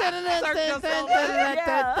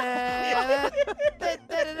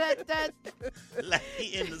 Like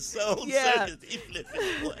in the Soul Circus. He flipped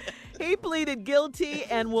it, boy. He pleaded guilty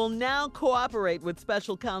and will now cooperate with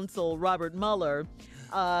special counsel Robert Mueller.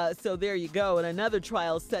 So there you go. And another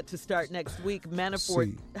trial set to start next week.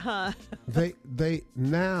 Manafort. They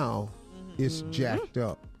now it's jacked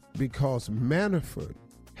up because Manafort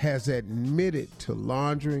has admitted to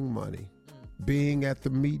laundering money, being at the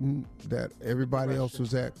meeting that everybody else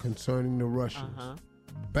was at concerning the Russians,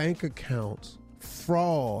 bank accounts,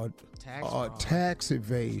 fraud, tax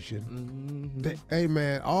evasion. Hey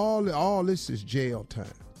man, all this is jail time.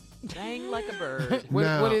 Dang like a bird.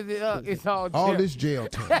 What is it? It's all this jail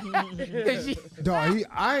time. Dog,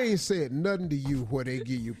 I ain't said nothing to you where they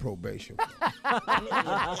give you probation. But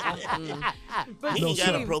he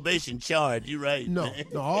got a probation charge. You right? No,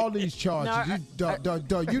 all these charges.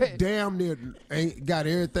 You damn near ain't got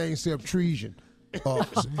everything except treason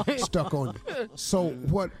stuck on you. So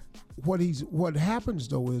what happens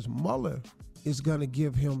though is Mueller is gonna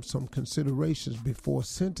give him some considerations before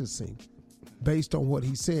sentencing, based on what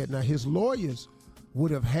he said. Now, his lawyers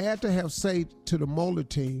would have had to have said to the Mueller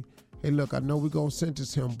team, hey, look, I know we're going to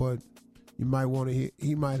sentence him, but you might want to hear,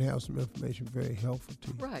 he might have some information very helpful to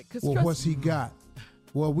you. Right. Well, what's he got?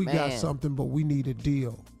 Well, we got something, but we need a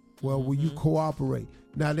deal. Well, will you cooperate?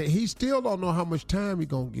 Now, he still don't know how much time he's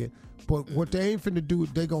going to get, but what they ain't finna do,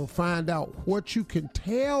 they're going to find out what you can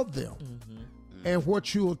tell them and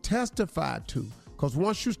what you'll testify to. Because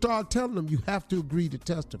once you start telling them, you have to agree to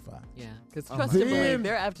testify. Yeah, because trust and believe,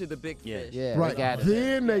 they're after the big Yeah. fish. Yeah, Right. we got it.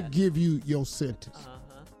 Then they give you your sentence.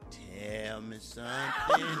 Tell me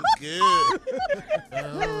something good.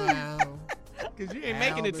 Because you ain't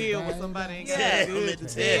making a deal with somebody ain't got Yeah. to do it.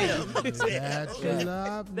 That you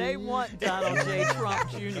love They me. want Donald J.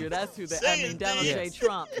 Trump Jr. That's who Donald J.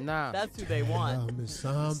 Trump. Nah. That's who they want. Tell me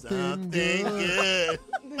something Something good. good.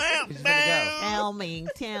 Bam, It's gonna bam. Tell me,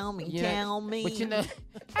 tell me, You know, tell me. But you know,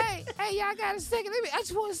 hey, y'all got a second? I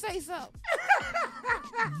just want to say something.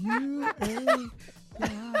 You ain't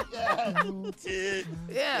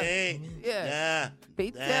Yeah. Hey, Yeah.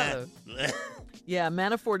 He tell her. Yeah,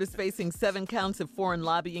 Manafort is facing 7 counts of foreign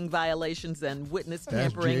lobbying violations and witness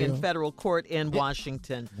That's tampering in jail. federal court in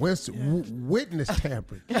Washington. witness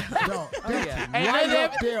tampering. No, that's yeah. Ain't right none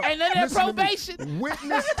up of there. that- ain't none of that Listen to me. probation.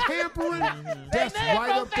 Witness tampering, that's none of that right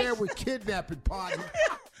up there probation. with kidnapping, partner.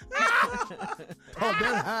 Oh,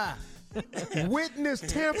 that's high. Witness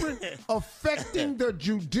tampering affecting the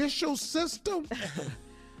judicial system.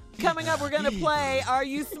 Coming up, we're going to play Are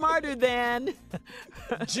You Smarter Than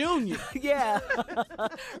Junior. Yeah,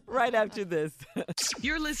 right after this.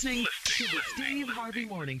 You're listening to the Steve Harvey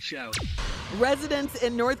Morning Show. Residents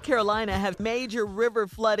in North Carolina have major river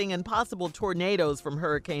flooding and possible tornadoes from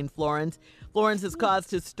Hurricane Florence. Florence has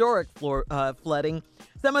caused historic flooding.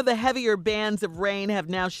 Some of the heavier bands of rain have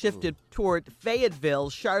now shifted toward Fayetteville,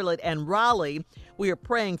 Charlotte, and Raleigh. We are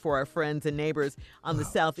praying for our friends and neighbors on the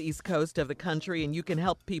southeast coast of the country, and you can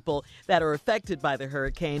help people that are affected by the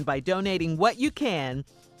hurricane by donating what you can.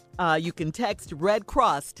 You can text Red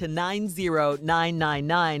Cross to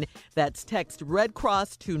 90999. That's text Red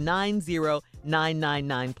Cross to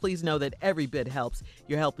 90999. Please know that every bit helps.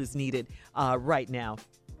 Your help is needed right now.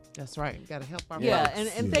 That's right. We got to help our Yeah,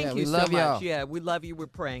 folks. and thank Yeah, you we so love much. y'all. Yeah, we love you. We're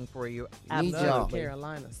praying for you. Need y'all. Absolutely.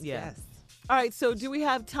 Carolinas. Yeah. Yes. All right, so do we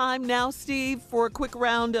have time now, Steve, for a quick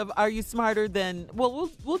round of Are You Smarter Than...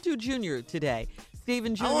 Well, we'll do Junior today. Steve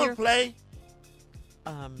and I want Junior. to play.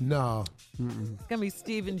 No. It's going to be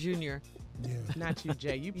Steve and Junior. Yeah. Not you,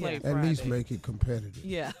 Jay. You Yeah. played At Friday. least make it competitive.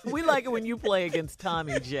 Yeah, we like it when you play against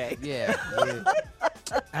Tommy J. Yeah.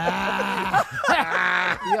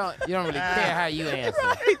 You don't really care how you answer.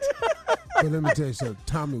 But let me tell you something.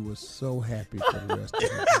 Tommy was so happy for the rest of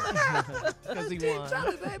it. Because he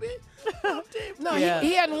won. No, Yeah.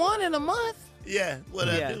 he hadn't won in a month. Yeah, what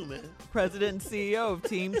Yeah. I do, man. President and CEO of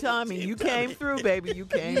Team Tommy. You came through, baby. You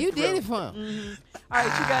came You through. did it for him. All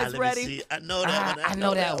right, you guys let me ready? see. I know that one. I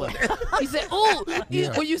know that one. He said, ooh.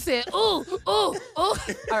 Yeah. When you said, ooh. All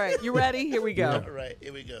right, you ready? Here we go. All right,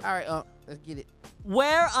 here we go. All right, let's get it.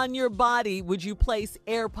 Where on your body would you place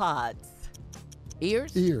AirPods?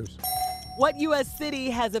 Ears? Ears. What U.S. city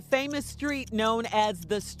has a famous street known as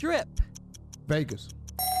the Strip? Vegas.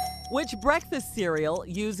 Which breakfast cereal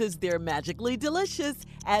uses their magically delicious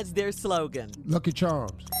as their slogan? Lucky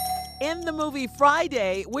Charms. In the movie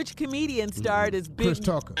Friday, which comedian starred as Chris Big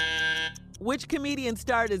Tucker. Which comedian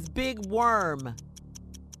starred as Big Worm?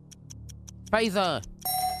 Faison.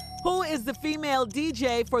 Who is the female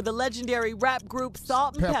DJ for the legendary rap group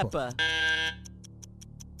Salt and Pepper. Pepper?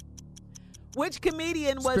 Which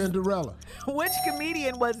comedian was Spinderella.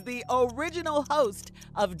 the original host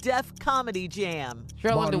of Def Comedy Jam?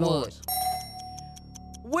 Cheryl Martin Underwood. Lawrence.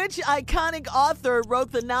 Which iconic author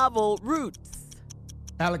wrote the novel Roots?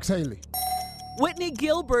 Alex Haley. Whitney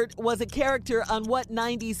Gilbert was a character on what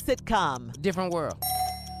 90s sitcom? Different world.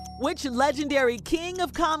 Which legendary king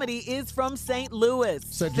of comedy is from St. Louis?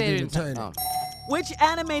 Cedric Say it. Entertainer. Which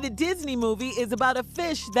animated Disney movie is about a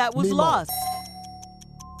fish that was Nemo. lost?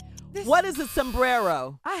 What is a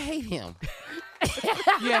sombrero? I hate him.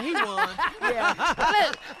 Yeah, he won.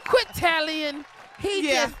 Yeah. Quit tallying. He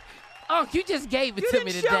Yeah. just, you just gave it You to didn't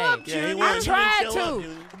me show today. up, Yeah, he Junior. won. I You tried didn't show up, to,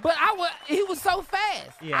 Junior. but he was so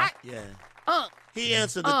fast. Yeah. Yeah. I, He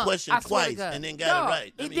answered the question I swear to twice God. and then got No, it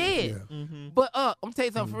right. He I mean, did. Yeah. But I'm gonna tell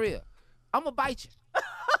you something for real. I'm gonna bite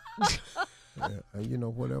you. Yeah. And you know,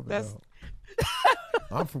 whatever. That's- dog.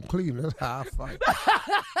 I'm from Cleveland. That's how I fight.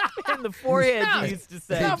 In the forehead, No. you used to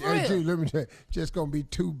say. No, for real. Dude, let me tell you, just gonna be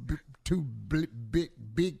too big.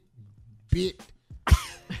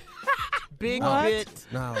 Big What? bit.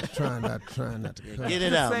 No, I was trying not to cuss. Get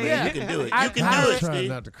it out, Say man. it. You can do it. I- You can I do was it, trying Steve.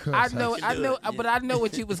 not to cuss. I know, can I do know, it. but I know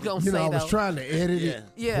what you was gonna You say know, I was though. trying to edit it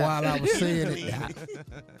Yeah. while I was saying it.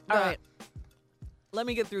 All right. Let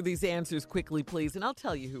me get through these answers quickly, please, and I'll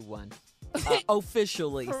tell you who won.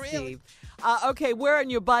 Officially, For real? Steve. Okay, where on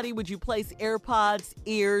your body would you place AirPods,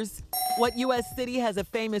 ears? What U.S. city has a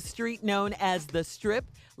famous street known as the Strip?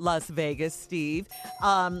 Las Vegas, Steve.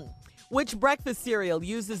 Which breakfast cereal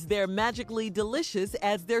uses their magically delicious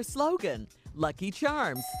as their slogan? Lucky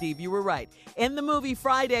Charms. Steve, you were right. In the movie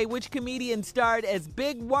Friday, which comedian starred as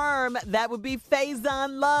Big Worm? That would be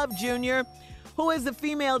Faison Love Jr., who is a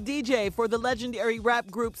female DJ for the legendary rap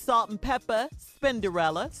group Salt and Pepper,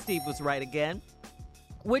 Spinderella. Steve was right again.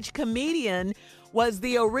 Which comedian was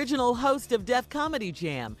the original host of Def Comedy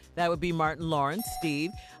Jam? That would be Martin Lawrence.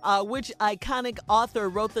 Steve. Which iconic author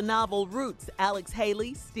wrote the novel Roots? Alex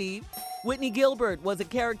Haley. Steve. Whitney Gilbert was a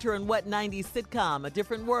character in what 90s sitcom? A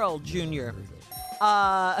Different World, Junior.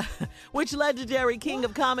 Which legendary king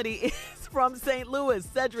of comedy is from St. Louis?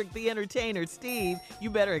 Cedric the Entertainer. Steve, you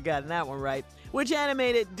better have gotten that one right. Which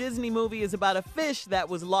animated Disney movie is about a fish that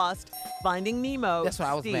was lost? Finding Nemo. That's what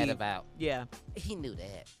I was Steve. mad about. Yeah. He knew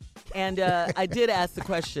that. And I did ask the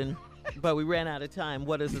question, but we ran out of time.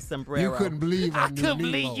 What is a sombrero? You couldn't believe I knew couldn't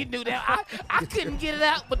Nemo. believe you knew that. I couldn't get it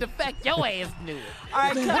out, but the fact your ass knew it. All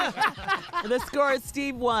right, the score is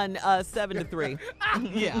Steve won 7-3.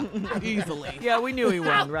 Yeah, easily. Yeah, we knew he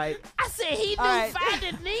won, right? I said he knew All right.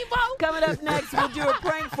 Finding Nemo. Coming up next, we'll do a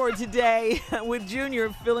prank for today with Junior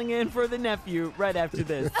filling in for the nephew right after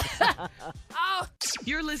this. Oh.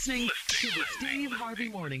 You're listening to the Steve Harvey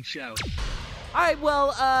Morning Show. All right,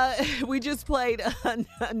 well, we just played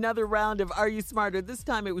another round of Are You Smarter? This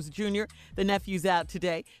time it was Junior. The nephew's out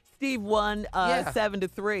today. Steve won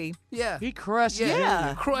 7-3. Yeah. He crushed you.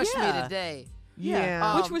 Yeah. You crushed me today.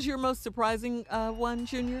 Yeah. Which was your most surprising one,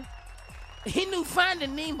 Junior? He knew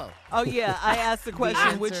Finding Nemo. Oh, yeah. I asked the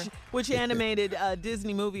question, answer. which animated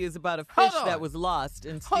Disney movie is about a Hold fish on. that was lost?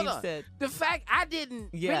 And Hold Steve on. said, The fact I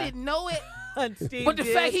didn't Yeah. really know it, and Steve but the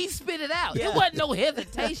did. fact he spit it out, Yeah. it wasn't no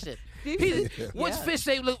hesitation. Steve He, which Yeah. fish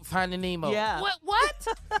they look Finding Nemo? Yeah. What?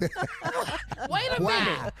 Wait a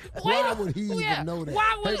minute. Why would he Yeah. even know that?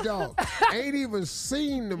 Why would Hey, dog, ain't even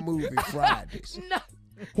seen the movie Fridays. No.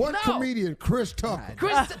 What No. comedian? Chris Tucker.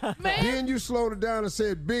 Chris, man. Then you slowed it down and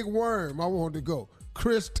said Big Worm. I wanted to go.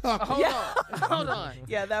 Chris Tucker. Hold on.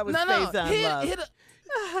 Yeah, that was No. Faison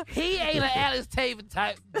Love. He ain't an Alex Taven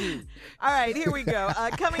type dude. All right, here we go.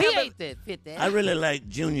 Coming He up, ain't that fit that. I really like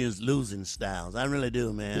Junior's losing styles. I really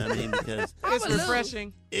do, man. I mean, because It's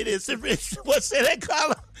refreshing. it is. What's that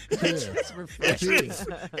call? It's refreshing.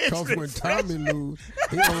 Because when Tommy lose,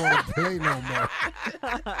 he don't want to play no more.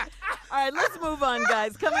 all right, let's move on,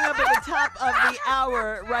 guys. Coming up at the top of the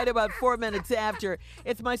hour, right about 4 minutes after,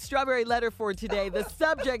 it's my strawberry letter for today. The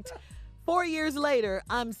subject, 4 years later,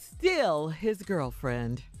 I'm still his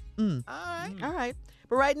girlfriend. All right.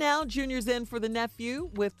 But right now, Junior's in for the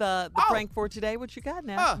nephew with the prank for today. What you got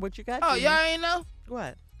now? What you got, Oh, Junior? y'all ain't know?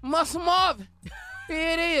 What? Muscle Marvin. Here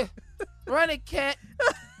it is. Run it, cat.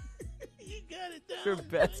 You got it down. Your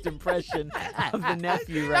best impression of the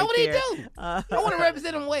nephew right Now what he there. do? I want to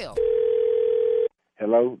represent him well.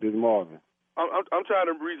 Hello, this is Marvin. I'm trying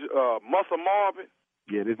to reach Muscle Marvin.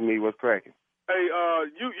 Yeah, this is me. What's cracking? Hey,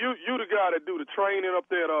 you the guy that do the training up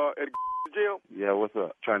there at the gym? Yeah, what's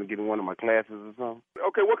up? Trying to get in one of my classes or something?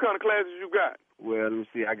 Okay, what kind of classes you got? Well, let me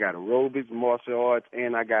see. I got aerobics, martial arts,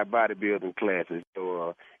 and I got bodybuilding classes.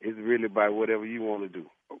 So it's really about whatever you want to do.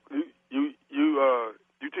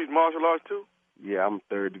 You teach martial arts too? Yeah, I'm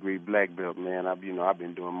 3rd degree black belt, man. I've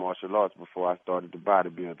been doing martial arts before I started the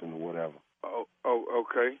bodybuilding or whatever. Oh,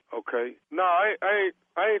 okay. No, I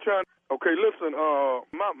ain't trying. Okay, listen.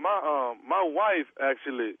 My wife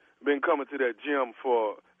actually been coming to that gym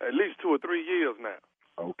for at least 2 or 3 years now.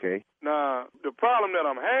 Okay. Now, the problem that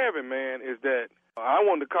I'm having, man, is that I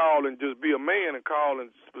wanted to call and just be a man and call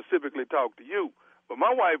and specifically talk to you. But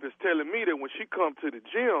my wife is telling me that when she comes to the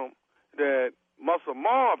gym, that Muscle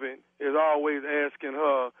Marvin is always asking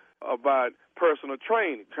her about personal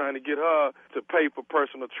training, trying to get her to pay for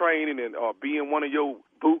personal training and be in one of your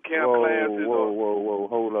boot camp classes. Whoa,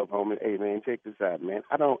 hold up, homie. Hey, man, check this out, man.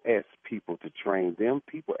 I don't ask people to train them.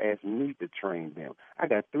 People ask me to train them. I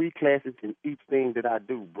got 3 classes in each thing that I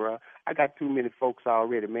do, bruh. I got too many folks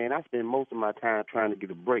already, man. I spend most of my time trying to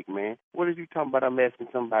get a break, man. What are you talking about? I'm asking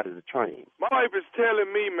somebody to train. My wife is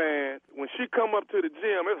telling me, man, when she come up to the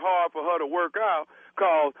gym, it's hard for her to work out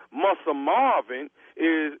because Muscle Marvin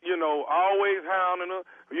is, always hounding her,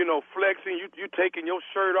 flexing. You taking your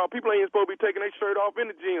shirt off. People ain't supposed to be taking their shirt off in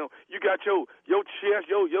the gym. You got your chest,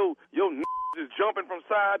 your is jumping from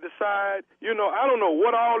side to side. I don't know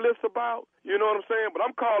what all this about. You know what I'm saying? But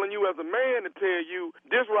I'm calling you as a man to tell you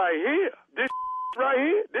this right here, this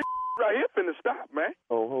right here finna stop, man.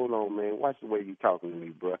 Oh, hold on, man. Watch the way you talking to me,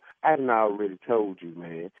 bro. I done already told you,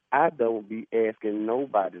 man. I don't be asking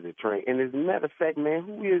nobody to train. And as a matter of fact, man,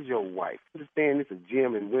 who is your wife? Understand it's a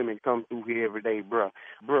gym and women come through here every day, bruh.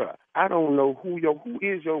 Bruh, I don't know who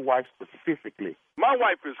is your wife specifically. My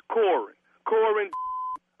wife is Corin.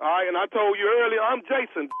 All right, and I told you earlier, I'm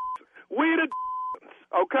Jason. We the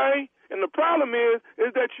okay? And the problem is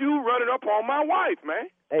that you running up on my wife,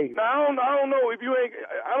 man. Hey. Now, I don't know if you ain't,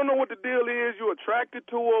 I don't know what the deal is, you attracted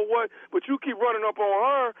to her or what, but you keep running up on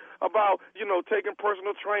her about, taking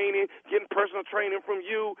personal training, getting personal training from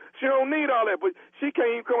you. She don't need all that, but she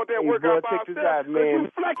can't even come up there and work out by herself. But you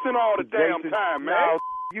flexing all the damn time, man.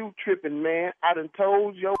 You tripping, man. I done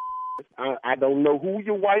told your I don't know who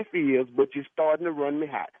your wife is, but you're starting to run me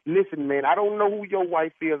hot. Listen, man, I don't know who your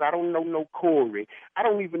wife is. I don't know no Corey. I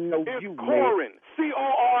don't even know you, Corin. man.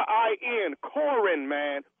 Corin. Corin,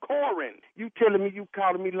 man. Corin. You telling me you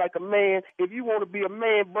calling me like a man? If you want to be a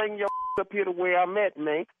man, bring your up here to where I'm at,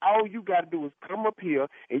 man. All you got to do is come up here,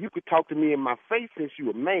 and you could talk to me in my face since you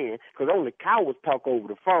a man, because only cowards talk over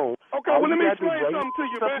the phone. Okay, well, let me explain something to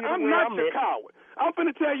you, man. I'm not your coward. I'm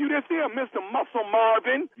finna tell you this here, Mr. Muscle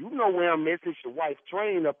Marvin. You know where I'm at since your wife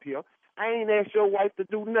trained up here. I ain't asked your wife to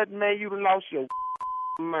do nothing, man. You done lost your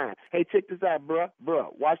mind. Hey, check this out, bruh.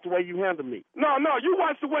 Watch the way you handle me. No, you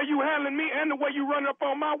watch the way you handling me and the way you running up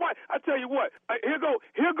on my wife. I tell you what, here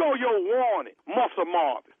go your warning, Muscle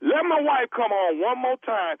Marvin. Let my wife come on one more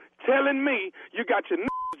time telling me you got your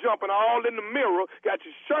jumping all in the mirror, got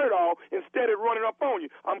your shirt off, instead of running up on you.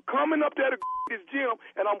 I'm coming up there to this gym,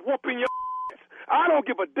 and I'm whooping your ass. I don't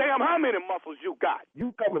give a damn how many muscles you got.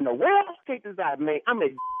 You coming to where? Check this out, man. I'm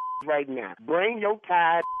at right now. Bring your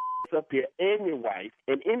tired up here and your wife,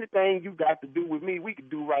 and anything you got to do with me, we can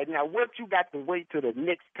do right now. What you got to wait till the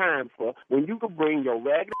next time for when you can bring your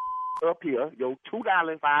ragged up here, your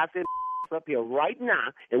 $2.05 up here right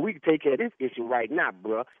now, and we can take care of this issue right now,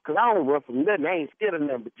 bruh. Because I don't run from nothing. I ain't scared of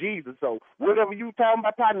nothing but Jesus. So whatever you talking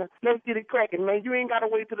about, partner, let's get it cracking, man. You ain't got to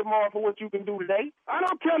wait till tomorrow for what you can do today. I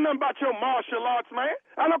don't care nothing about your martial arts, man.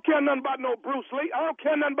 I don't care nothing about no Bruce Lee. I don't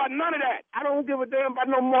care nothing about none of that. I don't give a damn about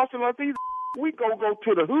no martial arts either. We go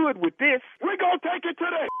to the hood with this. We gonna take it to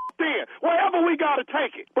the then. Wherever we gotta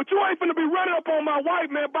take it. But you ain't finna be running up on my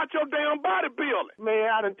wife, man, about your damn bodybuilding.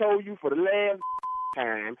 Man, I done told you for the last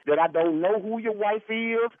time that I don't know who your wife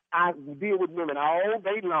is. I deal with women all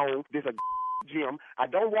day long. This a gym. I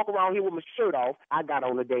don't walk around here with my shirt off. I got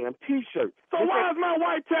on a damn T-shirt. So why is my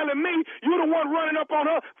wife telling me you the one running up on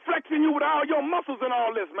her, flexing you with all your muscles and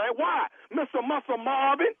all this, man? Why, Mr. Muscle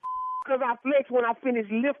Marvin? Because I flex when I finish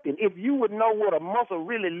lifting. If you would know what a muscle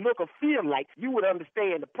really look or feel like, you would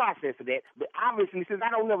understand the process of that. But obviously, since I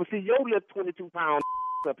don't never see your little 22-pound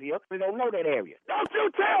up here, we don't know that area. Don't you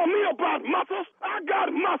tell me about muscles. I got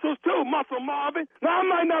muscles too, Muscle Marvin. Now, I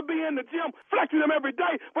might not be in the gym flexing them every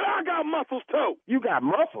day, but I got muscles too. You got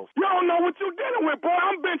muscles? You don't know what you're dealing with, boy.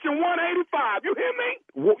 I'm benching 185. You hear me?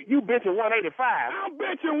 You benching 185? I'm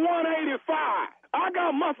benching 185. I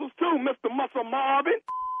got muscles too, Mr. Muscle Marvin.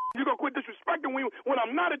 You gonna quit disrespecting me when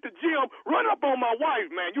I'm not at the gym, run up on my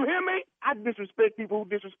wife, man. You hear me? I disrespect people who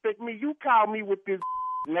disrespect me. You call me with this,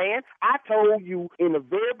 man. I told you in the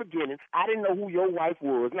very beginning, I didn't know who your wife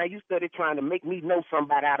was. Now you started trying to make me know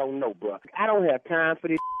somebody I don't know, bro. I don't have time for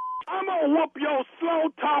this. I'm gonna whoop your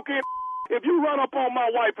slow-talking if you run up on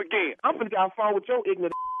my wife again. I'm gonna get on the phone with your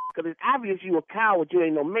ignorant because it's obvious you a coward. You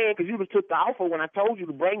ain't no man because you just took the offer when I told you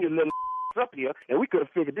to bring your little up here, and we could have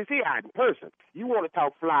figured this here out in person. You want to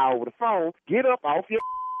talk fly over the phone, get up off your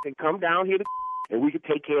and come down here and we can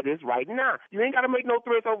take care of this right now. You ain't got to make no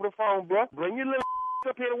threats over the phone, bro. Bring your little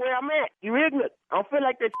up here to where I'm at. You ignorant. I don't feel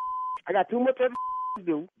like that. I got too much other to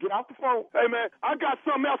do. Get off the phone. Hey, man, I got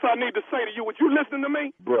something else I need to say to you. Would you listen to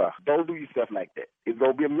me? Bruh, don't do yourself like that. It's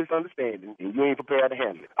going to be a misunderstanding, and you ain't prepared to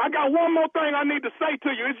handle it. I got one more thing I need to say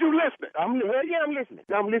to you. Is you listening? I'm listening.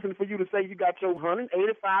 Now I'm listening for you to say you got your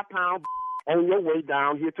 185-pound on your way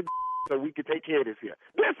down here to so we can take care of this here.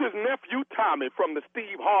 This is Nephew Tommy from the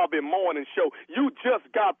Steve Harvey Morning Show. You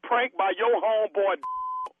just got pranked by your homeboy.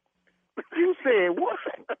 You said what?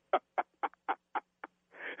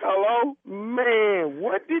 Hello? Man,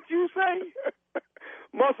 what did you say?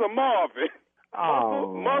 Muscle Marvin.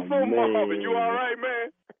 Oh, Muscle man. Marvin. You all right,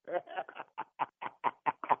 man?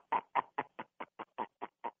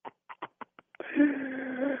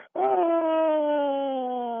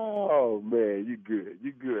 Oh, man, you good.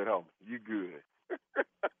 You good, homie. You good.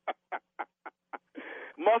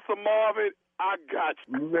 Muscle Marvin, I got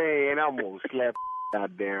you. Man, I'm going to slap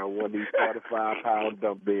out there on one of these 45-pound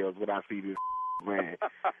dumbbells when I see this, man.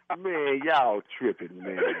 Man, y'all tripping,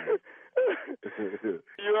 man.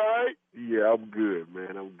 You all right? Yeah, I'm good,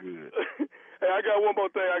 man. I'm good. Hey, I got one more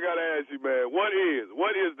thing I got to ask you, man. What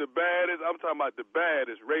is the baddest, I'm talking about the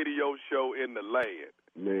baddest radio show in the land?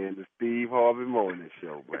 Man, the Steve Harvey Morning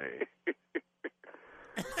Show, man.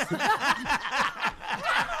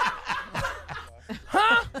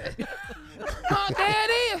 Huh? Huh, there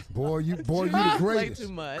it is. Boy, you the Way greatest. too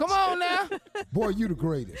much. Come on now. Boy, you the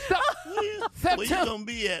greatest. Where you gonna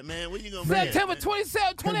be at, man? Where you gonna be at? September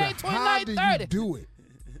 27, 28, 29, 30. How do you do it?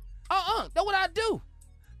 That's what I do.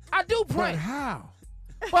 I do prank. But how?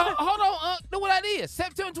 Well, hold on, know what that is.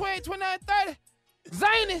 September 28, 29, 30.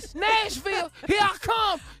 Zanies, Nashville, here I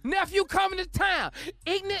come. Nephew coming to town.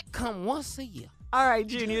 Ignorant come once a year. All right,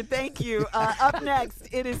 Junior, thank you. Up next,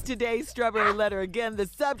 it is today's Strawberry Letter. Again, the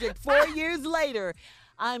subject, 4 years later,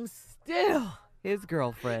 I'm still his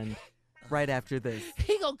girlfriend. Right after this.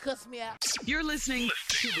 He gonna cuss me out. You're listening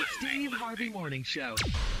to the Steve Harvey Morning Show.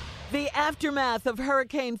 The aftermath of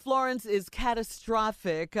Hurricane Florence is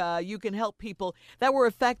catastrophic. You can help people that were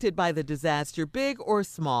affected by the disaster, big or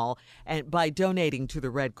small, and by donating to the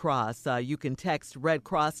Red Cross. You can text Red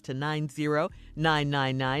Cross to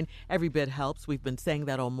 90999. Every bit helps. We've been saying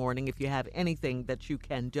that all morning. If you have anything that you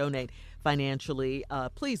can donate financially,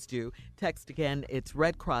 please do. Text again. It's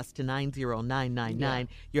Red Cross to 90999.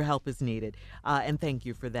 Your help is needed. And thank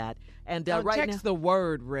you for that. And right text now, the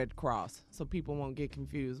word Red Cross so people won't get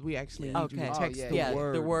confused. We actually need you to text the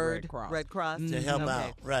word Red Cross. To help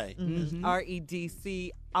out, right. Mm-hmm. REDC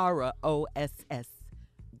ROSS. That's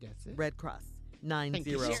it. Red Cross. Did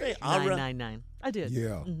you say Ara? 999. I did.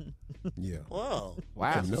 Yeah. Yeah. Whoa.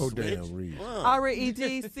 Wow. No damn reason. Wow.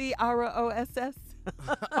 REDC ROSS.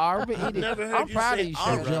 I've never heard I'm you proud say of you,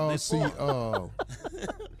 Ara Shirley.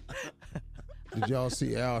 Did y'all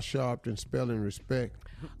see Al Sharpton spelling respect?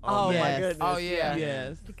 Oh, yes. my goodness. Oh, yeah.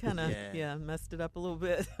 Yes. He kind of messed it up a little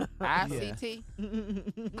bit. ICT.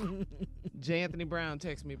 J. Anthony Brown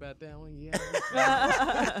texted me about that one. Yeah.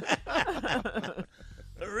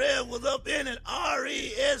 The red was up in it.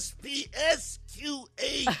 RESPSQAT.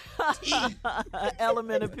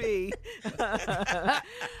 Element of P. All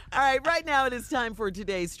right, right now it is time for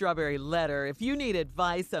today's Strawberry Letter. If you need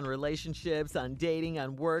advice on relationships, on dating,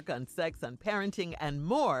 on work, on sex, on parenting, and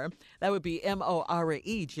more, that would be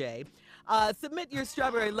MOREJ. Submit your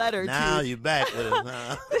Strawberry Letter Now to... you're back with us,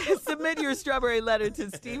 huh? Submit your Strawberry Letter to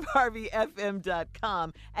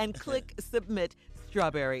SteveHarveyFM.com and click Submit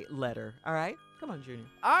Strawberry Letter. All right? Come on, Junior.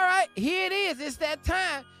 All right, here it is. It's that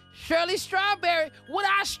time. Shirley Strawberry with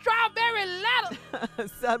our Strawberry Letter.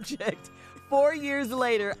 Subject, 4 years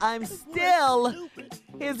later, I'm still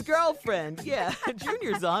his girlfriend. Yeah,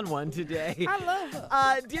 Junior's on one today. I love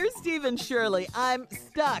her. Dear Steve and Shirley, I'm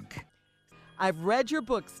stuck. I've read your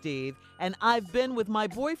book, Steve, and I've been with my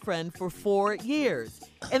boyfriend for 4 years.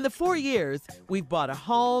 In the 4 years, we've bought a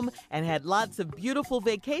home and had lots of beautiful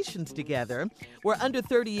vacations together. We're under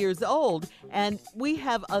 30 years old, and we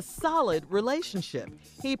have a solid relationship.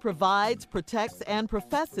 He provides, protects, and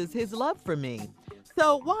professes his love for me.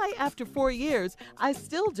 So why, after 4 years, I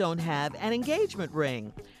still don't have an engagement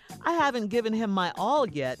ring? I haven't given him my all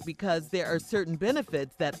yet because there are certain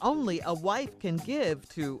benefits that only a wife can give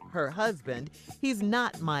to her husband. He's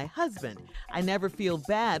not my husband. I never feel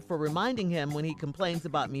bad for reminding him when he complains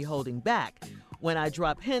about me holding back. When I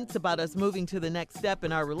drop hints about us moving to the next step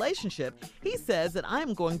in our relationship, he says that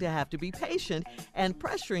I'm going to have to be patient, and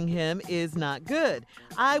pressuring him is not good.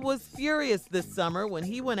 I was furious this summer when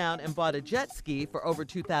he went out and bought a jet ski for over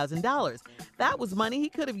 $2,000. That was money he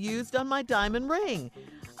could have used on my diamond ring.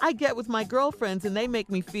 I get with my girlfriends and they make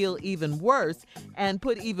me feel even worse and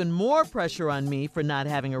put even more pressure on me for not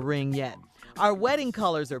having a ring yet. Our wedding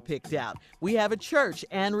colors are picked out. We have a church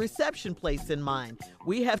and reception place in mind.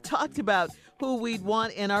 We have talked about who we'd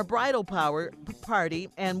want in our bridal party,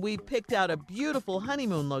 and we've picked out a beautiful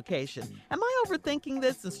honeymoon location. Am I overthinking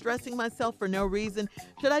this and stressing myself for no reason?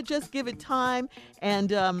 Should I just give it time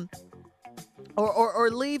and or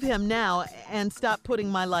leave him now and stop putting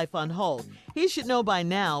my life on hold? He should know by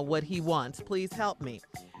now what he wants. Please help me.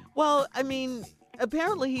 Well, I mean,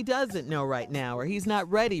 apparently he doesn't know right now, or he's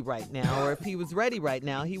not ready right now, or if he was ready right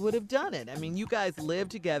now, he would have done it. I mean, you guys live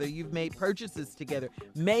together. You've made purchases together,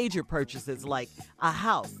 major purchases like a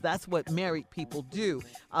house. That's what married people do.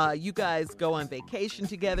 You guys go on vacation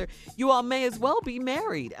together. You all may as well be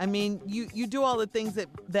married. I mean, you do all the things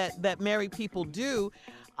that married people do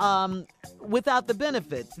without the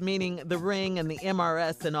benefits, meaning the ring and the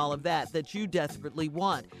MRS and all of that you desperately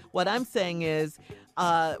want. What I'm saying is,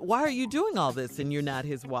 why are you doing all this and you're not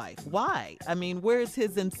his wife? Why? I mean, where's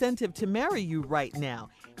his incentive to marry you right now?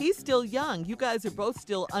 He's still young. You guys are both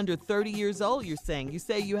still under 30 years old, you're saying. You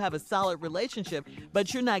say you have a solid relationship,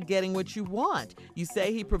 but you're not getting what you want. You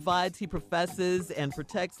say he provides, he professes, and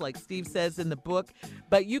protects, like Steve says in the book,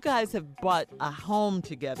 but you guys have bought a home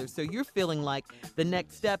together, so you're feeling like the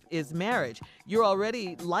next step is marriage. You're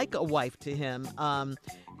already like a wife to him.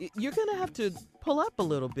 You're going to have to pull up a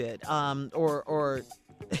little bit, or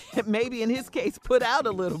maybe in his case, put out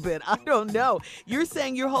a little bit. I don't know. You're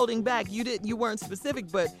saying you're holding back. You weren't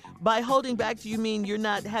specific, but by holding back, do you mean you're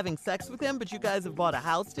not having sex with him, but you guys have bought a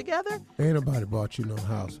house together? Ain't nobody bought you no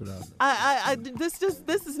house without me. This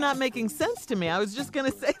is not making sense to me. I was just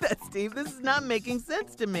gonna say that, Steve. This is not making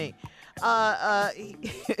sense to me.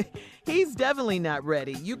 He's definitely not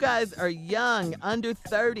ready. You guys are young, under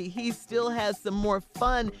 30. He still has some more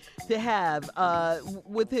fun to have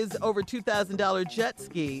with his over $2,000 jet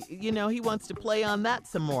ski. You know, he wants to play on that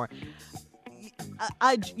some more.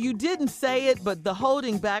 You didn't say it, but the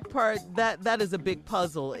holding back part, that is a big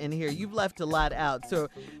puzzle in here. You've left a lot out. So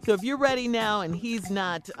if you're ready now and he's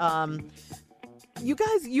not, you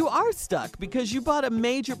guys, you are stuck because you bought a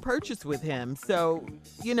major purchase with him. So,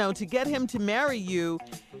 you know, to get him to marry you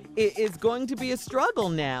is going to be a struggle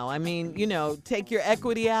now. I mean, you know, take your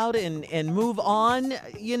equity out and move on.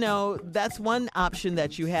 You know, that's one option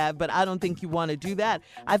that you have, but I don't think you want to do that.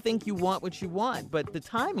 I think you want what you want, but the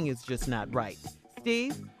timing is just not right.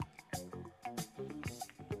 Steve?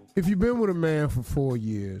 If you've been with a man for 4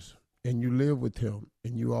 years and you live with him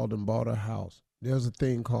and you all done bought a house, there's a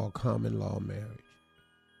thing called common law marriage.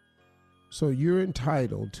 So you're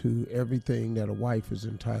entitled to everything that a wife is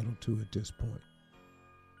entitled to at this point.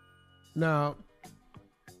 Now,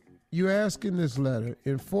 you ask in this letter,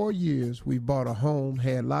 in 4 years, we bought a home,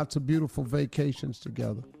 had lots of beautiful vacations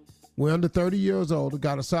together. We're under 30 years old,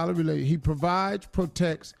 got a solid relationship. He provides,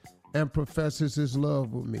 protects, and professes his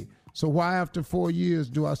love with me. So why after 4 years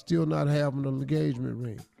do I still not have an engagement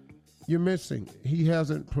ring? You're missing. He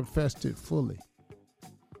hasn't professed it fully.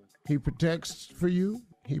 He protects for you.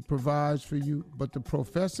 He provides for you. But the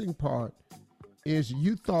professing part is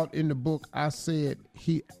you thought in the book I said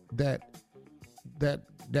that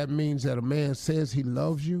means that a man says he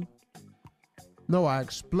loves you. No, I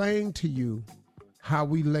explained to you how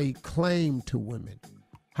we lay claim to women,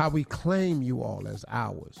 how we claim you all as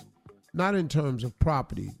ours. Not in terms of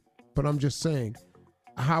property, but I'm just saying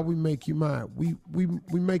how we make you mine. We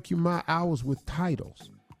make you ours with titles.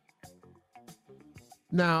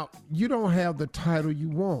 Now, you don't have the title you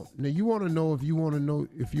want. Now, you want to know if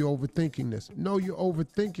you're overthinking this. No, you're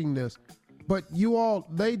overthinking this. But you all,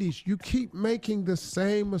 ladies, you keep making the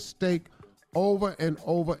same mistake over and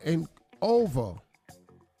over and over.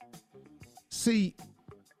 See,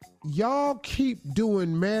 y'all keep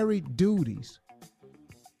doing married duties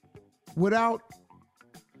without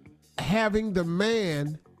having the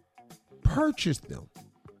man purchase them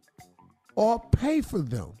or pay for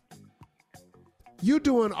them. You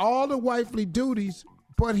doing all the wifely duties,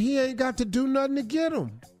 but he ain't got to do nothing to get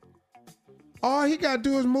them. All he got to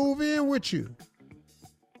do is move in with you,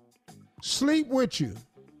 sleep with you.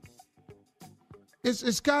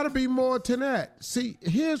 It's got to be more to that. See,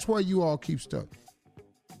 here's where you all keep stuck.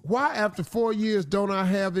 Why after 4 years don't I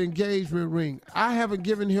have the engagement ring? I haven't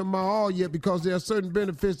given him my all yet because there are certain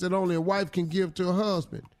benefits that only a wife can give to a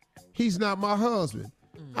husband. He's not my husband.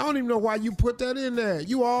 I don't even know why you put that in there.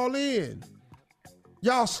 You all in.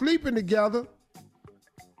 Y'all sleeping together.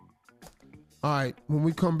 All right, when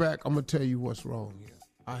we come back, I'm going to tell you what's wrong here.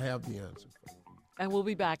 I have the answer for you. And we'll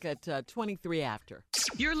be back at 23 after.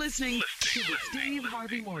 You're listening to the Steve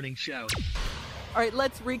Harvey Morning Show. All right,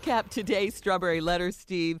 let's recap today's Strawberry Letter,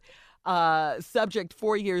 Steve. Subject,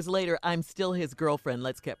 4 years later, I'm still his girlfriend.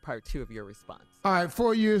 Let's get part 2 of your response. All right,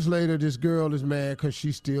 4 years later, this girl is mad because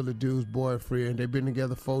she's still the dude's boyfriend. They've been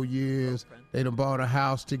together 4 years. They done bought a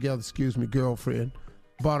house together. Girlfriend.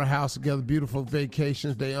 Bought a house together, beautiful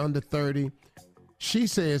vacations. They under 30. She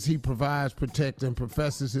says he provides, protects, and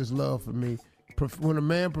professes his love for me. When a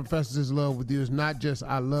man professes his love with you, it's not just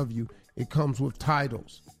I love you. It comes with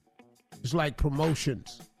titles. It's like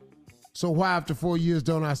promotions. So why after 4 years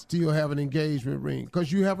don't I still have an engagement ring?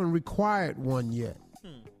 Because you haven't required one yet.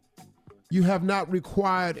 You have not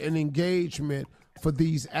required an engagement for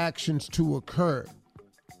these actions to occur.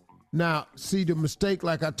 Now, see, the mistake,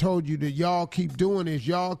 like I told you, that y'all keep doing is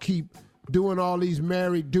y'all keep doing all these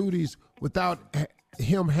married duties without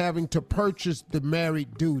him having to purchase the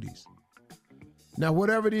married duties. Now,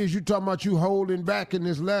 whatever it is you're talking about you holding back in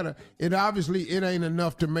this letter, it ain't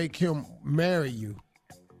enough to make him marry you.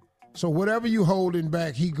 So whatever you holding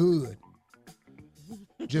back, he good.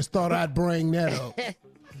 Just thought I'd bring that up.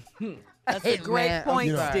 That's a great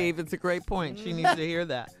point, Steve. It's a great point. She needs to hear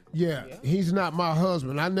that. Yeah, he's not my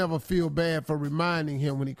husband. I never feel bad for reminding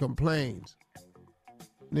him when he complains.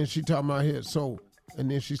 And then she talking about here,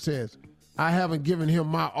 and then she says, I haven't given him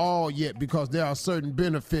my all yet because there are certain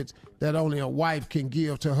benefits that only a wife can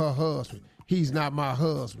give to her husband. He's not my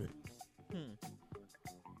husband.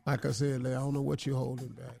 Like I said, I don't know what you're holding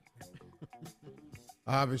back.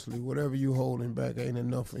 obviously, whatever you holding back ain't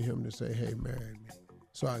enough for him to say, hey, marry me,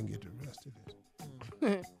 so I can get the rest of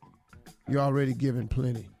this. You're already giving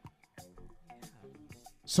plenty.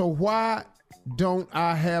 So why don't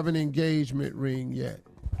I have an engagement ring yet?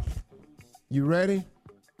 You ready?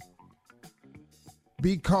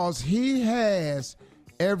 Because he has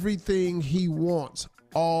everything he wants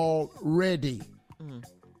already.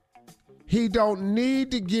 He don't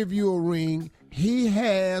need to give you a ring. He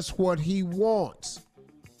has what he wants.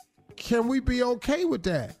 Can we be okay with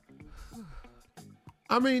that?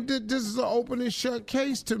 I mean, this is an open and shut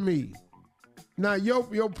case to me. Now,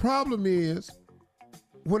 your problem is,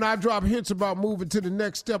 when I drop hints about moving to the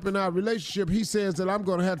next step in our relationship, he says that I'm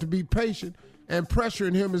going to have to be patient, and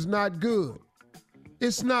pressuring him is not good.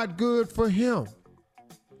 It's not good for him.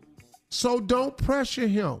 So don't pressure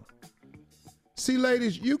him. See,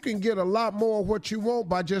 ladies, you can get a lot more of what you want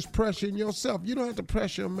by just pressuring yourself. You don't have to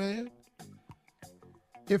pressure a man.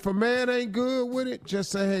 If a man ain't good with it,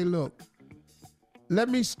 just say, hey, look, let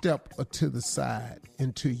me step to the side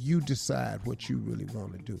until you decide what you really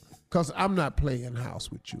want to do. Because I'm not playing house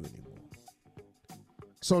with you anymore.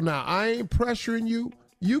 So now I ain't pressuring you.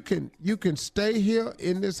 You can stay here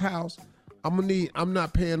in this house. I'm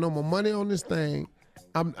not paying no more money on this thing.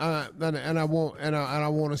 I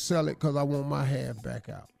want to sell it because I want my half back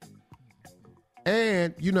out.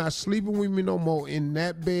 And you're not sleeping with me no more in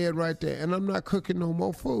that bed right there. And I'm not cooking no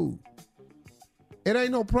more food. It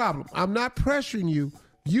ain't no problem. I'm not pressuring you.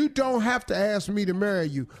 You don't have to ask me to marry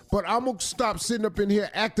you. But I'm going to stop sitting up in here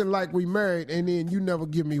acting like we married and then you never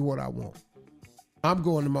give me what I want. I'm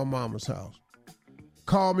going to my mama's house.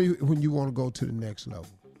 Call me when you want to go to the next level.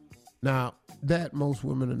 Now, that most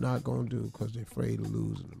women are not going to do because they're afraid of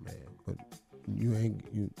losing a man. But you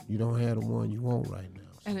don't have the one you want right now.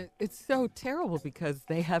 And it's so terrible because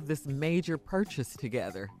they have this major purchase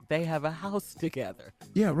together. They have a house together.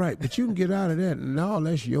 Yeah, right. But you can get out of that, and all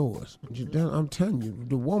that's yours. I'm telling you,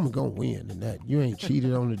 the woman going to win in that. You ain't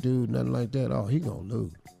cheated on the dude, nothing like that. Oh, he going to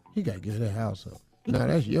lose. He got to give that house up. Now,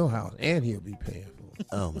 that's your house, and he'll be paying for it.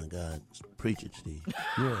 Oh, my God. Preach it, Steve.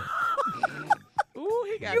 Yeah. Ooh,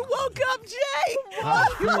 you woke up, Jay.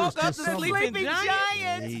 You woke up the sleeping giant.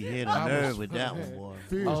 Yeah, he hit a nerve with that one, boy.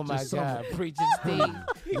 Oh, my God. Preaching Steve.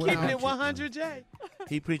 He keeping it 100, Jay.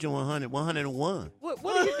 He preaching 100, 101.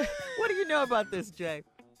 What do you know about this, Jay?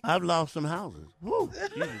 I've lost some houses. Woo,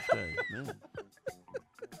 Jesus Christ, man.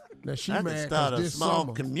 Now she I mad could start a this small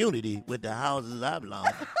summer. community with the houses I've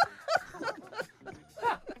lost.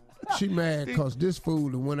 She mad because this fool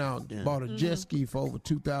that went out and bought a jet ski for over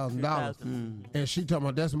 $2,000. And she talking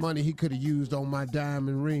about that's money he could have used on my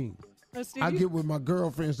diamond ring. I get with my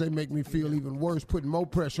girlfriends, they make me feel even worse, putting more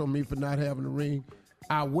pressure on me for not having a ring.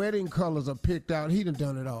 Our wedding colors are picked out. He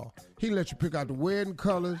done it all. He let you pick out the wedding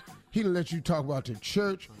colors. He done let you talk about the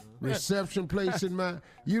church, reception place in mind.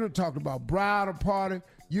 You done talked about bridal party.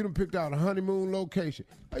 You done picked out a honeymoon location.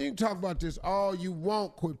 Now, you can talk about this all you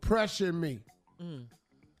want. Quit pressuring me.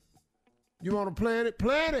 You want to plan it?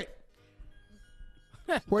 Plan it.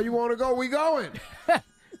 Where you want to go? We going.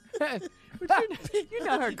 You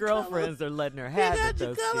know her girlfriends are letting her have Pick it. out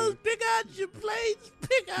your colors, pick out your plates,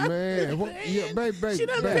 pick out Man, baby, She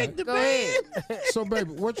done picked the band. So,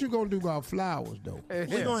 baby, what you gonna do about flowers, though? We're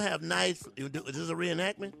going to have nice, is this a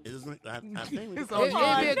reenactment? I think It'd we be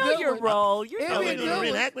a good your one. role. It'd Are be we a doing good a one.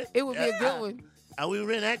 reenactment? It would be a good one. Are we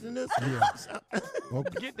reenacting this? Yeah.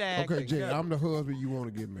 Okay. Get that. Okay, Jay, I'm the husband you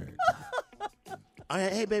want to get married. All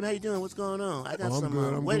right, hey, baby, how you doing? What's going on? I got I'm some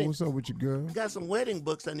good. I'm wedding. good. What's up with you, girl? Got some wedding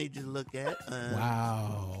books I need you to look at.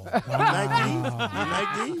 Wow. You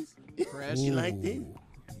like these? You like these? You like these?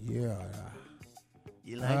 Yeah.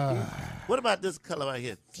 You like these? What about this color right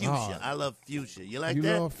here? Fuchsia. I love fuchsia. You like you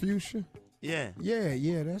that? love fuchsia? Yeah.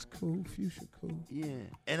 Yeah, that's cool. Fuchsia cool. Yeah.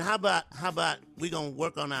 And how about we gonna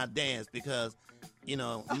work on our dance because, you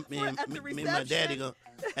know, me and my daddy gonna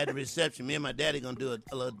at the reception. Me and my daddy gonna do a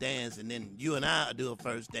little dance, and then you and I do a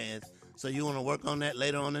first dance. So you want to work on that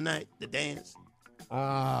later on tonight, the dance?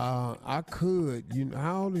 I could. You know,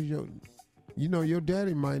 how old is your? You know, your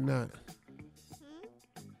daddy might not.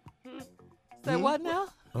 Say what now?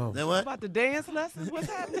 Oh. Then what? About the dance lessons? What's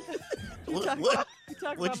happening? You talking about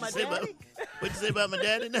my daddy? What you say about my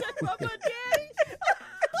daddy now? About my daddy?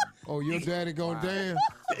 Oh, your daddy gonna dance?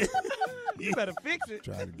 You better fix it.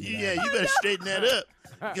 Try to get Yeah, you better straighten that up.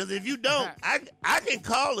 Because if you don't, I can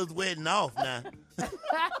call this wedding off now.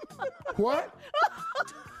 What?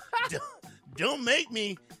 Don't make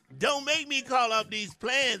me call off these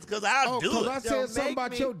plans because I'll do it. Because I said something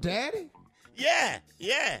about your daddy? Yeah.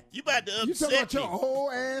 You about to upset You talking about me. your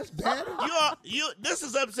whole ass daddy? This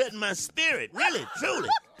is upsetting my spirit, really, truly.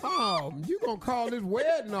 You gonna call this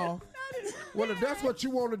wedding off? Well, if that's what you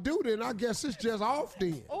want to do, then I guess it's just off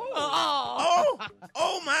then. Oh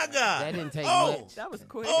my God. That didn't take much. That was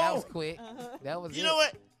quick. That was quick. That was You know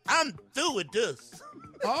what? I'm through with this.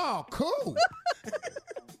 Oh, cool.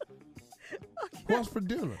 What's for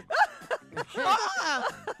dinner?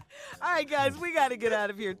 All right, guys, we got to get out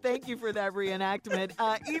of here. Thank you for that reenactment.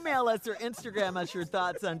 Email us or Instagram us your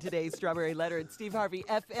thoughts on today's Strawberry Letter at Steve Harvey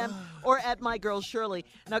FM or at My Girl Shirley.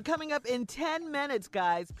 Now, coming up in 10 minutes,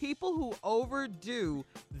 guys, people who overdo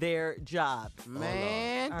their jobs.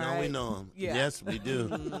 Man. Don't we know them? Yeah. Yes, we do.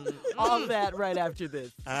 All that right after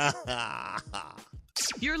this.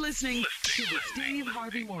 You're listening to the Steve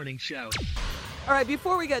Harvey Morning Show. All right,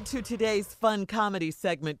 before we get to today's fun comedy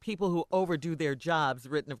segment, People Who Overdo Their Jobs,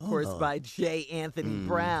 written, of course, by J. Anthony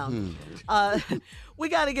Brown, we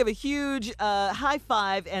got to give a huge high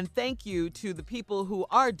five and thank you to the people who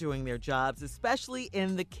are doing their jobs, especially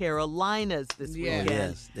in the Carolinas this weekend.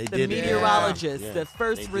 Yes, they the did. meteorologists, Yeah. the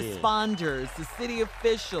first They did. responders, the city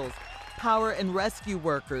officials, power and rescue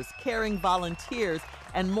workers, caring volunteers,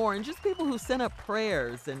 and more, and just people who sent up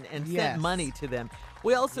prayers and sent money to them.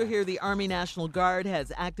 We also hear the Army National Guard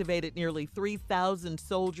has activated nearly 3,000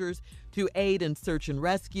 soldiers to aid in search and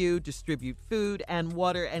rescue, distribute food and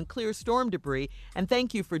water, and clear storm debris. And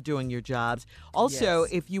thank you for doing your jobs. Also,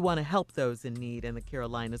 if you want to help those in need in the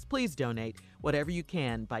Carolinas, please donate whatever you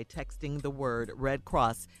can by texting the word Red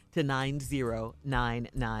Cross to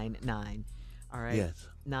 90999. All right? Yes.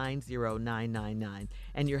 90999.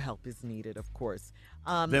 And your help is needed, of course.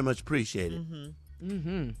 Very much appreciated.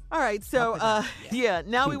 All right, so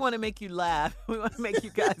now we want to make you laugh. We want to make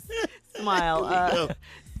you guys smile.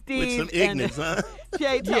 Steve With some ignorance, huh?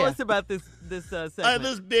 Jay, tell us about this segment. All right,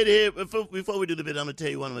 this bit here, before we do the bit, I'm going to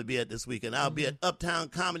tell you what I'm going to be at this weekend. I'll be at Uptown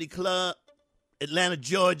Comedy Club, Atlanta,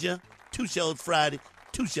 Georgia, 2 shows Friday,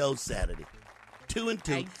 2 shows Saturday, 2 and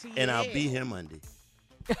 2, and I'll be here Monday.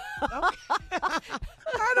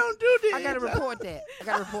 I don't do this. I got to report that.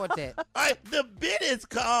 All right, the bit is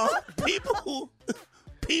called People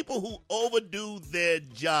Who Overdo Their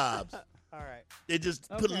Jobs. All right. They just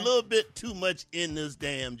put a little bit too much in this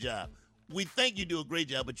damn job. We think you do a great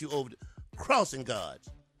job, but you overdo. Crossing guards.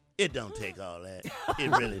 It don't take all that.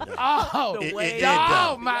 It really don't. Oh, it oh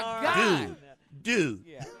don't. my God. Dude.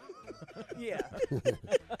 Yeah.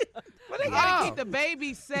 Well, they gotta keep the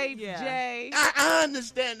baby safe, Jay. I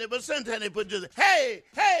understand that, but sometimes they put just, hey,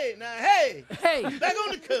 back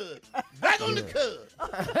on the cub.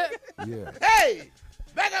 Yeah. Hey,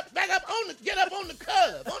 get up on the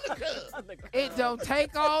cub. It don't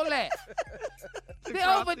take all that. They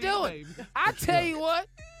overdo it. I tell you what.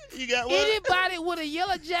 You got what? Anybody with a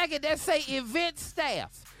yellow jacket that say event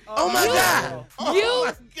staff. Oh my God.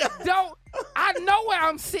 Don't. I know where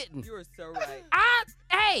I'm sitting. You are so right.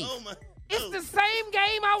 It's the same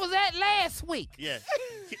game I was at last week. Yeah.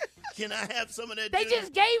 Can I have some of that? They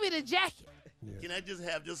just gave me the jacket. Yeah. Can I just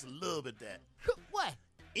have just a little bit of that? What?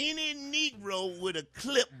 Any Negro with a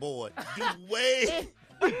clipboard do way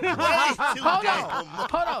too Hold damn on.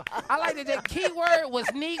 much. Hold on. I like that the key word was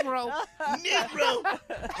Negro. Negro.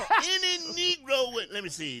 Any Negro with, let me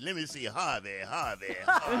see, Harvey.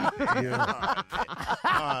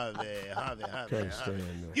 Can't stand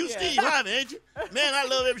that. You Steve Harvey, ain't you? Man, I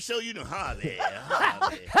love every show you do. Harvey.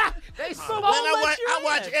 They so Man, I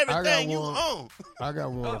watch everything you one. own. I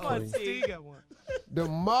got one for you. Steve got one. The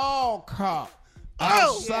mall cop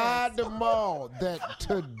outside the mall that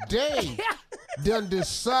today done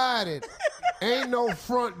decided ain't no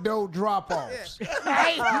front door drop-offs.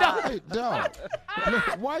 Hey, no. Hey, dog. Man,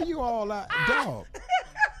 why you all out? Dog.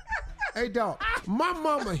 Hey, dog. My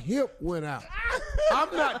mama hip went out. I'm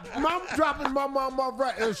dropping my mama off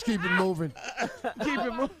right. Let's keep it moving. Keep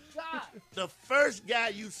it moving. The first guy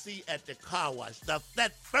you see at the car wash,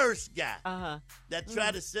 that first guy that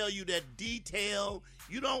try to sell you that detail,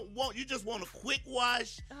 you just want a quick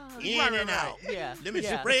wash, in and out. Yeah. Let me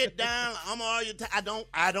spray it down. I'm all your time.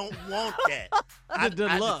 I don't want that. The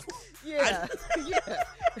deluxe. Yeah.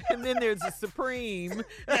 And then there's the Supreme.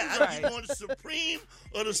 I just want the Supreme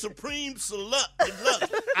or the Supreme Deluxe.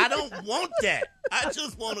 I don't want that. I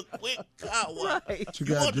just want a quick car wash. Right.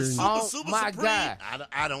 You want the super my Supreme? God.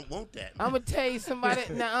 I don't want that. I'm going to tell you somebody.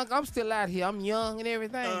 Now, Uncle, I'm still out here. I'm young and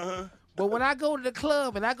everything. But when I go to the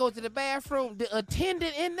club and I go to the bathroom, the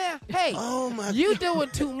attendant in there, hey, you doing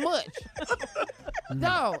too much.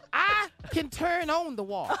 No, I can turn on the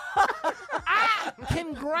wall. I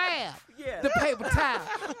can grab the paper towel.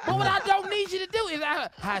 But what I don't need you to do is,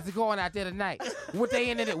 how's it going out there tonight? What they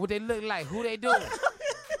in there? What they look like? Who they doing?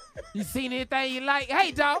 You seen anything you like?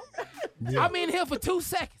 Hey, dog, I'm in here for 2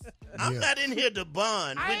 seconds. I'm not in here to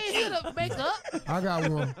bond I with ain't you. here to make up. I got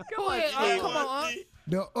one. Go ahead, come on.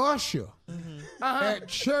 The usher at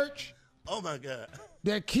church Oh, my God.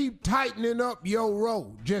 that keep tightening up your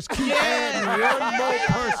row. Just keep adding one more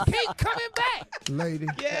person. Keep coming back. Lady.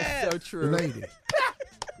 Yeah. So true.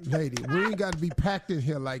 Lady, we ain't got to be packed in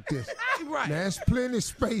here like this. Right. Now, there's plenty of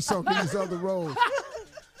space on these other rows.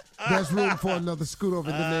 There's room for another scoot over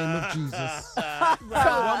in the name of Jesus.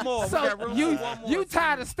 One more. So we got room you for one more. you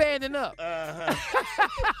tired of standing up?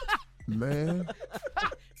 Man.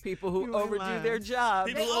 People who overdo their job.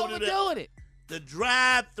 People They who overdo that. overdoing it. The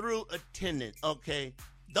drive-through attendant, okay?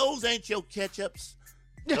 Those ain't your ketchups.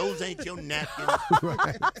 Those ain't your napkins.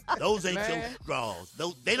 Right. Those ain't your Man. straws.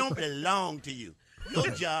 They don't belong to you. Your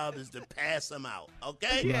job is to pass them out,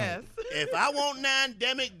 okay? Yes. If I want 9,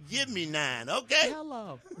 damn it, give me 9, okay?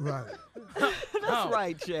 Hello. Right. That's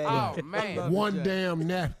right, Jay. Oh man. One damn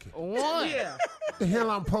napkin. One. Yeah. The hell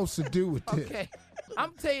I'm supposed to do with this? Okay.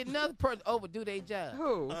 I'm tell you another person overdo their job.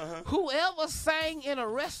 Who? Whoever sang in a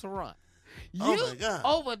restaurant. Oh, You my God.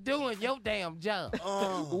 overdoing your damn job.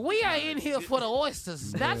 Oh. We are in here for the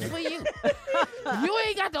oysters, not for you. You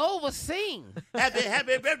ain't got to oversing.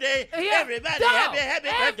 Happy birthday, Yeah, everybody. dog, Happy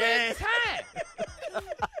every birthday. time. Like,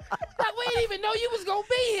 we didn't even know you was going to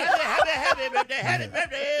be here. Happy birthday, happy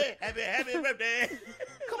birthday, happy birthday.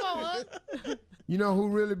 Come on, huh? You know who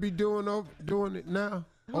really be doing it now?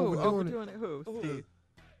 Who? Overdoing it? Who? Steve.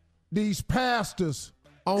 These pastors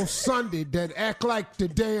on Sunday that act like the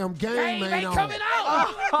damn game Game ain't ain't on. coming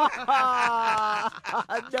out.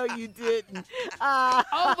 No, you didn't.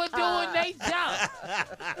 Overdoing their job.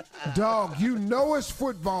 Dog, you know it's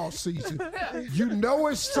football season. You know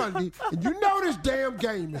it's Sunday, and you know this damn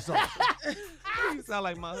game is on. You sound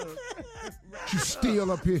like my husband. You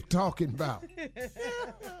still up here talking about.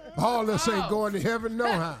 All us ain't going to heaven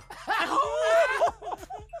no how.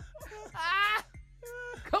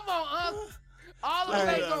 Come on, Unc. All of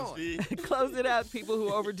them ain't going. Close it out, people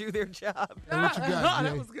who overdo their job. Hey, what you got, Jay?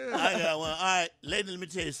 That was good. I got one. All right, ladies, let me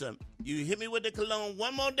tell you something. You hit me with the cologne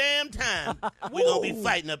one more damn time, we're going to be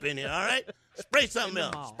fighting up in here, all right? Spray something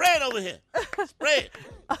else. Spray it over here. Spray it.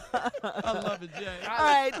 I love it, Jay. All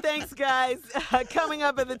right, thanks, guys. Coming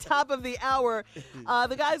up at the top of the hour,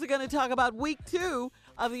 the guys are going to talk about week 2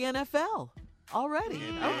 of the NFL. Already.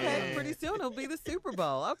 Okay, pretty soon it'll be the Super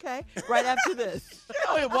Bowl. Okay, right after this.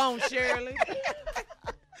 No, it won't, Shirley.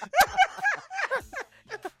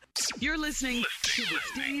 You're listening to the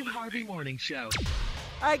Steve Harvey Morning Show.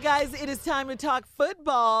 All right, guys, it is time to talk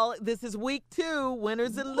football. This is week 2,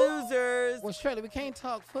 winners and losers. Well, Shirley, we can't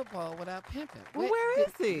talk football without Pimpin. Well, where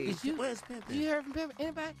is he? Did you, Where's Pimpin? you heard from Pimpin?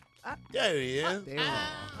 Anybody? There he is.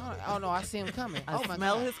 Oh, no, I see him coming. I Oh, my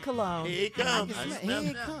smell God. his cologne. Here he comes. I can I smell- smell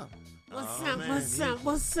Here he him. come. What's Oh, up? man, What's he- up?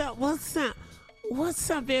 What's up? What's up? What's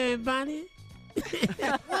up, everybody?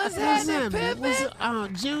 What's happening, happening? What's Pimpin? up? Oh,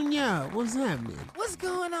 Junior, what's happening? What's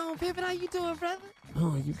going on, Pimpin? How you doing, brother?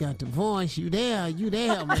 Oh, you got the voice. You there,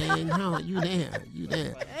 man. How you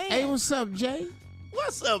there. Hey, what's up, Jay?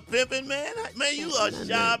 What's up, Pimpin, man? Man, you are Nothing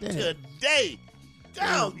sharp like that. today.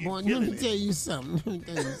 Dog, you boy, let killing me it. tell you something.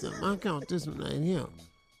 I count this one right here.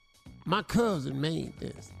 My cousin made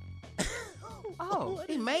this. Oh,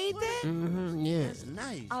 He made that? Mm-hmm, yeah. That's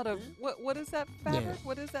nice. out of what is that fabric? Yeah.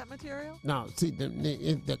 What is that material? No, see,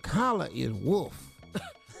 the collar is wolf.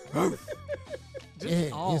 Yeah,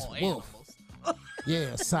 it's wolf.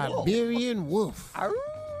 Yeah, Siberian wolf.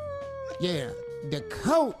 Yeah, the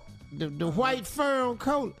coat, the white fur on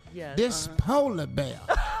coat, Yes, this polar bear.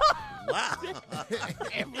 Wow.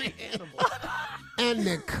 Every animal. And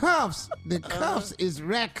the cuffs is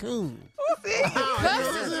raccoon.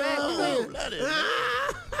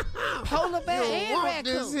 Polar bear and Want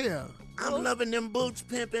this raccoon. here. I'm loving them boots,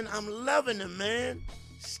 Pimpin. I'm loving them, man.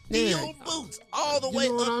 Steel Yeah. boots all the You way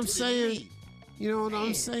know what up I'm to saying? the knee. You know what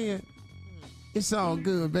I'm saying? It's all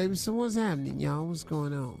good, baby. So what's happening, y'all? What's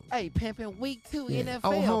going on? Hey, Pimpin, week 2 Yeah. NFL.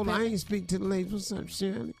 Oh, hold on. I Pimpin'. ain't speak to the ladies. What's up,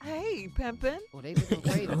 Shirley? Hey, Pimpin. Oh, they looking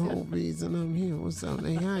great. The whole reason I'm here. What's up?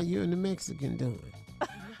 Hey, how you and the Mexican doing?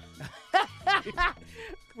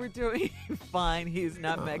 We're doing fine. He's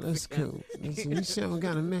not Oh, Mexican. that's cool. Listen, you sure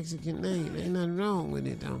got a Mexican name. Ain't nothing wrong with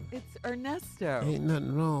it, though. It's Ernesto. Ain't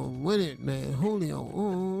nothing wrong with it, man.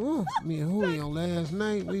 Julio. Me and Julio last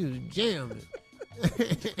night, we was jamming.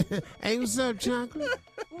 Hey, what's up, Chocolate?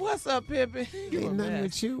 What's up, Pimpin? Ain't nothing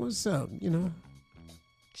with you. What's up? You know?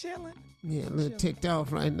 Chilling. Yeah, a little ticked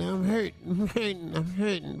off right now. I'm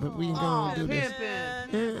hurting, but we gonna do this.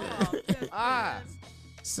 Pimpin. Ah,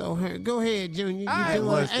 So hurt. Go ahead, Junior. You right, doing?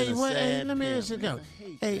 worse than Hey, a hey, sad let me ask you a pimp.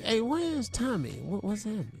 go. Hey, where's Tommy? What's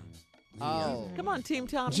happening? oh. Come on, Team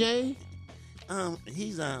Tommy. Jay?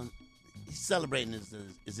 He's celebrating his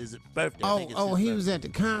birthday. I think it's his He birthday. was at the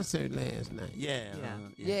concert last night.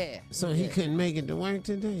 Yeah. So he couldn't make it to work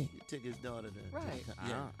today. He took his daughter to. Right.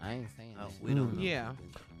 Yeah. I ain't saying that. We don't know. Yeah.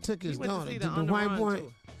 Took his He went to daughter. see Did the the On the white Run boy?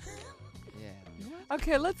 tour.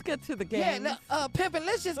 Okay, let's get to the game. Yeah, Pimpin',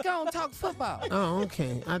 let's just go and talk football. Oh,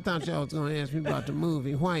 okay. I thought y'all was gonna ask me about the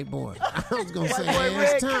movie White Boy. I was gonna say White Boy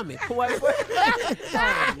ask Rick. Tommy. White boy.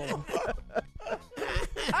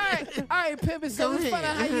 All right, Pimpin', so Go it's funny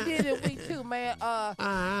ahead. how you did it week 2, man.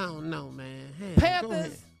 I don't know, man. Hey, go ahead.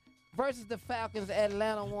 Panthers versus the Falcons.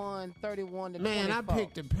 Atlanta won 31-24. Man, I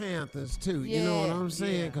picked the Panthers too. You know what I'm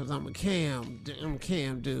saying? Because I'm a Cam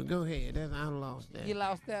dude. Go ahead. I lost that. You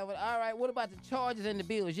lost that one. All right, what about the Chargers and the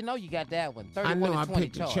Bills? You know you got that one. 31-20 I know I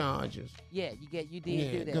picked the Chargers. Chargers. Yeah, you did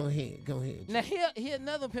Yeah, do that. go ahead. Now here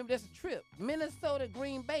another Pimp. That's a trip. Minnesota,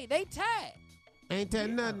 Green Bay. They tied. Ain't that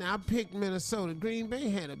nothing? I picked Minnesota. Green Bay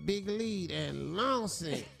had a big lead and lost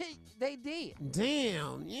it. They did.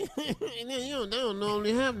 Damn. They don't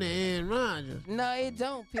normally have the Aaron Rodgers. No, it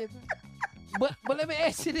don't, Pimpin'. But let me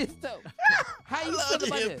ask you this though. How you feel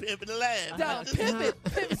about this? Pimpin' laugh. No,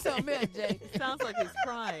 Pimpin' something else, Jay. Sounds like he's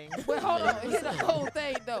crying. But hold on, here's the whole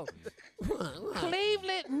thing though. What?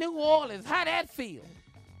 Cleveland, New Orleans. How that feel?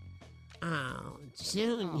 Oh,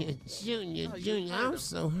 Junior. I'm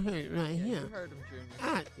so hurt right here. You heard him,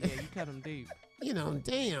 Junior. Yeah, you cut him deep.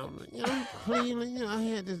 Damn. Cleveland. I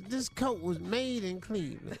had this coat was made in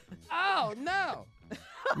Cleveland. Oh no.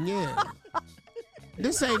 Yeah.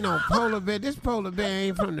 This ain't no polar bear. This polar bear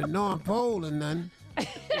ain't from the North Pole or nothing.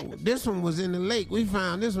 This one was in the lake. We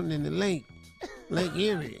found this one in the lake. Lake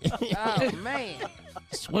Erie. Oh man.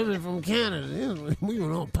 Swimming from Canada. We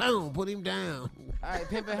went on pound, put him down. All right,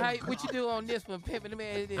 Pimpin', what you do on this one, Pimpin'? Let me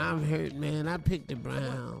ask you this. I'm hurt, man. I picked the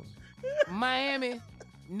Browns. Miami,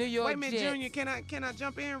 New York Wait a minute, Jets. Junior. Can I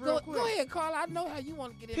jump in real quick? Go ahead, Carl. I know how you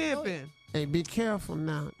want to get in. Go ahead. Pimpin'. Hey, be careful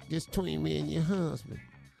now. Just between me and your husband.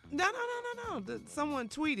 No. Someone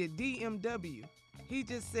tweeted DMW. He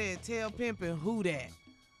just said, "Tell Pimpin' who that."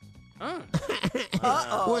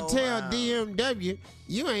 Well, tell DMW,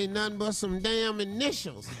 you ain't nothing but some damn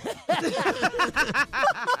initials.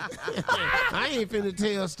 I ain't finna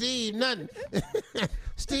tell Steve nothing.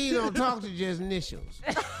 Steve don't talk to just initials.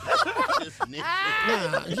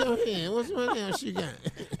 Nah, go ahead. What else you got?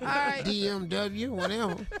 All right. DMW,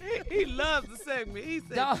 whatever. He loves the segment. He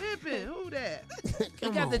said, "Pimpin', who that?"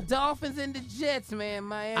 You got the Dolphins and the Jets, man.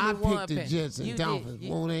 Miami I won. picked the Jets and You Dolphins. did.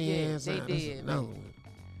 Won't they ass They out? That's did. another one.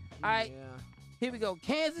 All right. Here we go.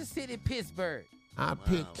 Kansas City, Pittsburgh. I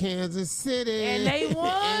picked Kansas City. And they won,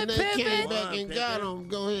 And they came Pimpin'. back and got them.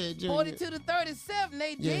 Go ahead, Junior. 42-37.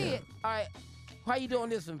 They Yeah. did. All right. How you doing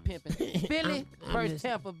this one, Pimpin'? Philly I'm versus just-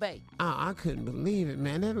 Tampa Bay. Oh, I couldn't believe it,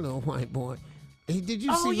 man. That little white boy. Did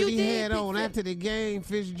you see what you he did, had Big on Phil. after the game,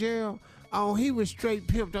 Fitzgerald? Oh, he was straight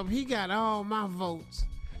pimped up. He got all my votes.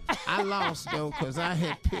 I lost, though, because I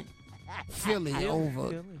had picked Philly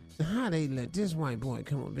over. How they let this white boy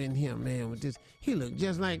come up in here, man, with this? He looked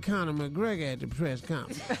just like Conor McGregor at the press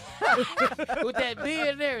conference. With that beard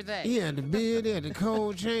and everything. He had the beard, he had the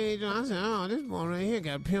cold change. I said, oh, this boy right here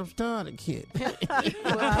got Pimp starter kit. Tell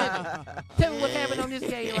me what happened on this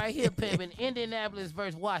game right here, Pimpin'. Indianapolis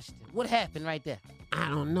versus Washington. What happened right there? I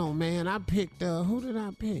don't know, man. I picked, who did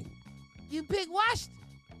I pick? You picked Washington.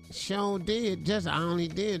 Sure did. I only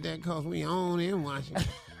did that because we own in Washington.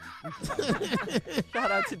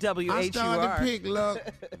 Shout out to WHUR. I started to pick luck.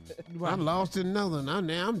 I lost another one.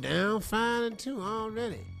 I'm down 5-2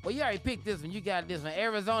 already. Well, you already picked this one. You got this one.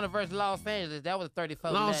 Arizona versus Los Angeles. That was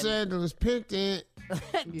 34. Los Angeles picked it.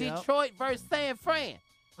 Detroit versus San Fran.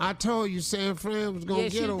 I told you San Fran was going to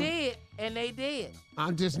Yes, get you them. did. And they did.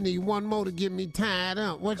 I just need one more to get me tied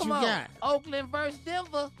up. What Come you on. got? Oakland versus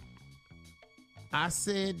Denver. I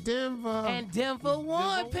said Denver. And Denver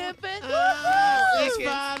won, Pimpin'. It's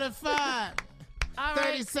 5-5. All 30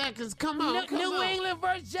 right. seconds. Come on. come New on. England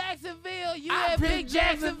versus Jacksonville. You I had picked picked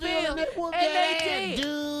Jacksonville. They whooped And that they ass. did.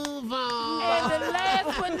 Duval. And the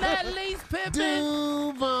last but not least, Pimpin'.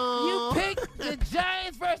 Duval. You picked the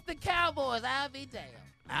Giants versus the Cowboys. I'll be damned.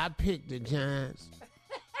 I picked the Giants.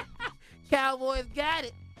 Cowboys got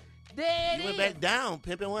it. There it You is. went back down,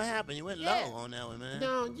 Pimpin'. What happened? You went Yeah. low on that one, man.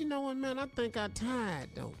 No, you know what, man? I think I tied,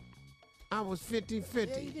 though. I was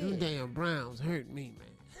 50-50. Them damn Browns hurt me, man.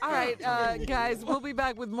 All right, guys, we'll be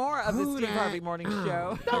back with more of the Who Steve that? Harvey Morning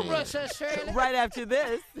Show. Don't rush us, Shirley. Right after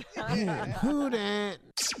this. Who that?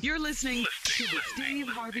 You're listening to the Steve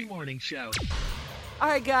Harvey Morning Show. All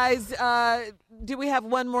right, guys. Do we have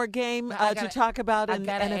one more game to talk about in I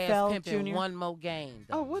gotta NFL ask Pimpin Junior? one more game.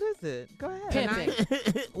 Though. Oh, what is it? Go ahead.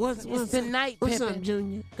 Pimpin. What's tonight, what's Pimpin? up,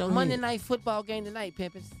 Junior? Go Monday ahead. night football game tonight,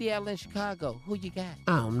 Pimpin. Seattle and Chicago. Who you got?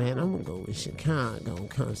 Oh man, I'm gonna go with Chicago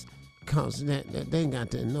cause that they got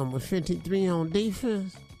the number 53 on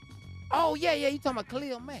defense. Oh yeah, you talking about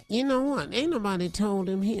Khalil Mack? You know what? Ain't nobody told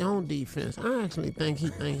him he on defense. I actually think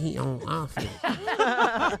he on offense.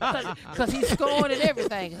 Cause he scored and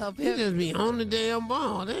everything. Huh, He just be on the damn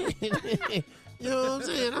ball. You know what I'm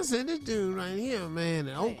saying? I said, this dude right here, man,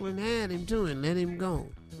 and Oakland had him too and let him go.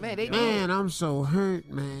 Man, I'm so hurt,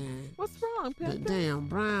 man. What's wrong, The Pimpin? damn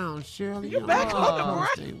Browns, Shirley. You back on the Browns.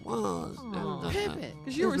 Browns? They was. Pimpin,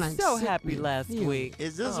 because you were It's like so sick happy me last feel. week.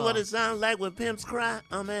 Is this what it sounds like when pimps cry?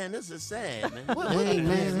 Oh man, this is sad, man.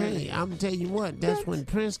 Hey, I'm tell you what, that's when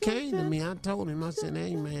Prince came to me. I told him, I said,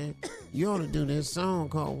 hey, man, you ought to do this song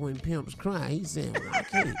called When Pimps Cry. He said, well, I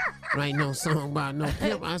can't write no song about no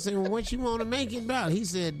pimp. I said, well, what you want to make it about? He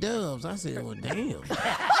said, doves. I said, well, damn.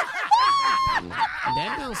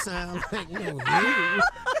 That don't sound like no hit.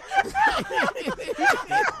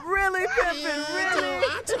 Really, Pimpin, really?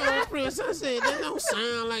 I told Prince, I said, that don't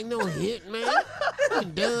sound like no hit, man.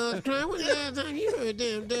 Doves cry. When the last time you heard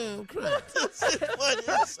them doves cry? What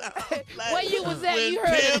it sound like? Where you was at? When You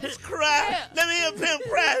heard pimps cry. Let me hear pimp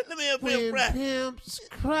cry. Let me hear pimp cry. When pimps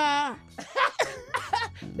cry.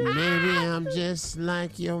 Maybe I'm just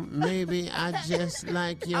like your, maybe I just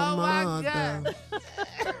like your Oh, my mother. God.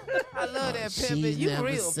 I love that, Pimpin. She's You never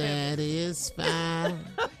real, Pimpin. satisfied.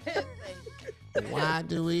 Why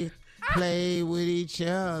do we play with each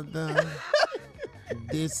other?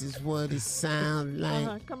 This is what it sounds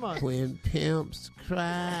like Come on. when pimps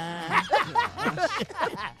cry.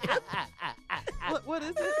 What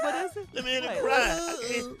is it? What is it? Let me hear the Wait, cry.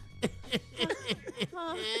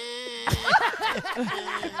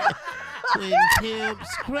 When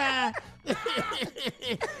pimps cry. You know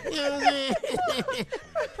what I'm saying?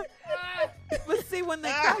 But see, when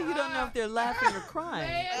they cry, you don't know if they're laughing or crying.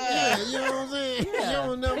 Yeah, you know what I'm saying? Yeah. You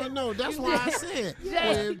don't never know. That's why I said,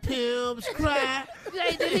 when pimps cry.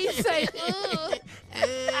 Jay, did he say,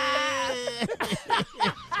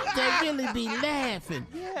 They really be laughing.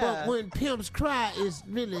 Yeah. But when pimps cry, it's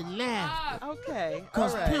really laughing. Okay.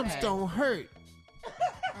 Because all right. pimps don't hurt.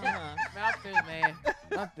 I'm through, man.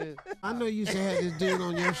 I'm through. I know you used to have this dude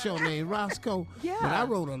on your show named Roscoe. Yeah. But I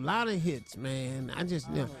wrote a lot of hits, man. I just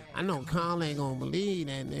know. I know Carl ain't gonna believe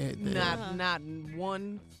that and everything. Not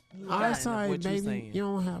one Oh, line that's all of right, what you're baby. saying. You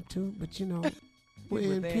don't have to, but you know, were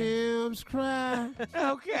when there. pimps cry.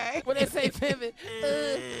 Okay. What they say, Pimpin?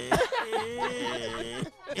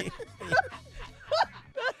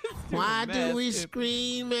 Why do we mess,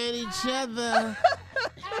 scream at each other?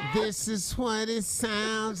 This is what it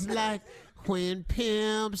sounds like when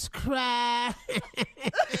pimps cry.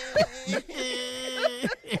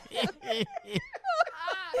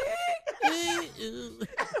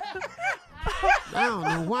 I don't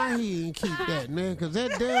know why he didn't keep that, man, because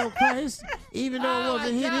that damn Christ, even though it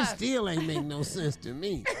wasn't hit, it still ain't make no sense to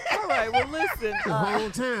me. All right, well, listen. The whole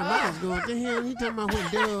time I was going to him, he talking about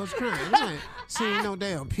when doves crying. I'm like, seeing no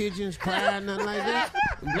damn pigeons cry, nothing like that.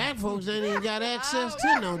 Black folks ain't even got access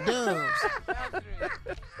to no doves.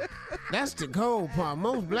 That's the cold part.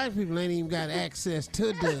 Most black people ain't even got access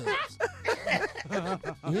to doves.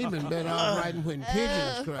 He been better off writing when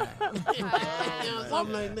pigeons cry.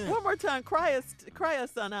 Something like that. One more time, cry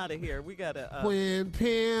us on out of here. We gotta. When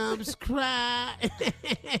pimps cry.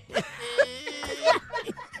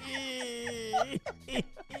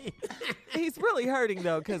 He's really hurting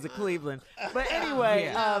though because of Cleveland. But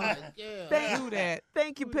anyway, thank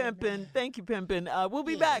you, Pimpin. Thank you, Pimpin. We'll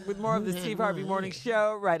be back with more of the Steve Harvey Morning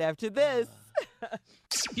Show right after this.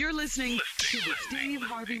 You're listening to the Steve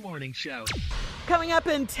Harvey Morning Show. Coming up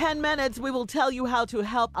in 10 minutes, we will tell you how to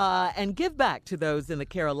help and give back to those in the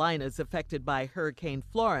Carolinas affected by Hurricane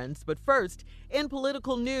Florence. But first, in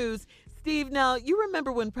political news, Steve, now, you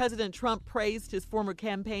remember when President Trump praised his former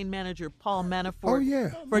campaign manager, Paul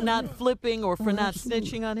Manafort, for not flipping or for not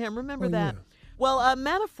snitching on him? Remember that? Yeah. Well,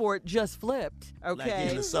 Manafort just flipped, okay? Like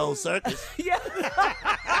in the Soul Circus. Yeah.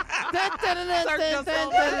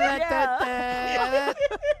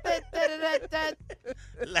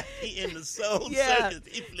 Like he in the Soul Yeah. Circus.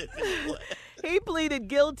 He flipping what? He pleaded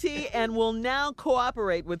guilty and will now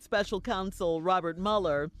cooperate with special counsel Robert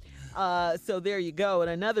Mueller. So there you go. And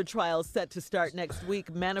another trial set to start next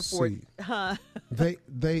week. Manafort.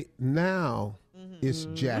 They now it's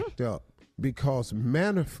jacked up because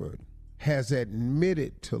Manafort has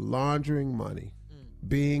admitted to laundering money,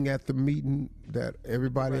 being at the meeting that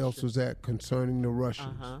everybody else was at concerning the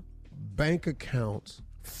Russians. bank accounts,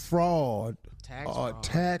 fraud,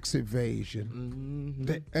 tax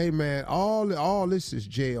evasion. Hey, man, all this is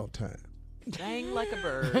jail time. Dang like a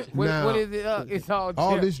bird. What is it? It's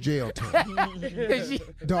all this jail time.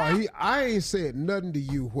 Dog, I ain't said nothing to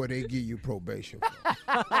you where they give you probation.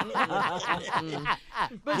 But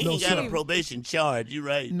he got a probation charge. You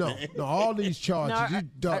right? No, all these charges.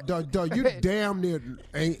 You damn near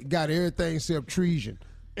ain't got everything except treason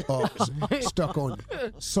stuck on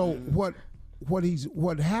you. So what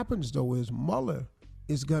happens though is Mueller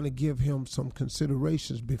is going to give him some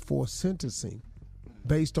considerations before sentencing.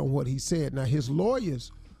 Based on what he said. Now, his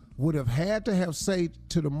lawyers would have had to have said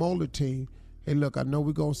to the Mueller team, hey, look, I know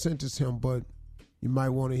we're going to sentence him, but you might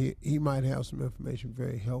want to hear, he might have some information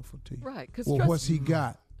very helpful to you. Right. Well, what's he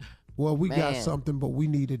got? Well, we got something, but we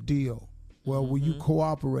need a deal. Well, will you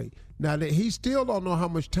cooperate? Now, he still don't know how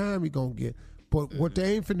much time he's going to get, but what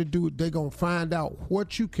they ain't finna do, they're going to find out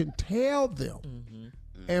what you can tell them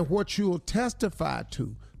and what you'll testify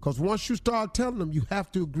to. Because once you start telling them, you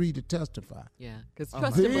have to agree to testify. Yeah, because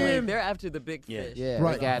trust and believe, they're after the big fish. Yeah,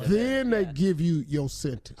 right. Then they give you your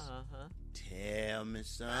sentence. Tell me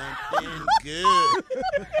something good.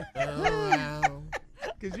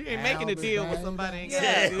 Because you ain't making a deal with somebody ain't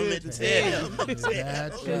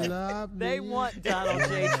They want Donald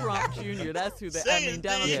J. Trump Jr. That's who they.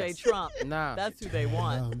 Donald J. Trump. Nah. That's who they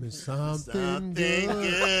want. Tell me something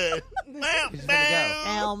good.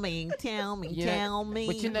 Tell me.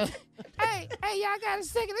 But you know, hey, y'all got a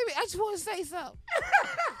second? I just want to say something.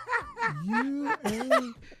 You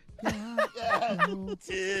ain't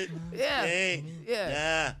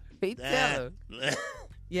Pete Teller.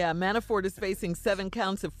 Yeah, Manafort is facing 7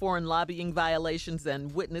 counts of foreign lobbying violations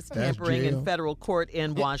and witness tampering in federal court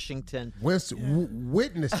in Washington.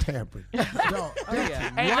 Witness tampering. Ain't none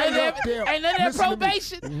of that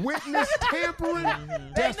probation. Witness tampering?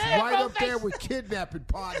 That's right up there with kidnapping,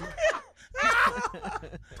 partner.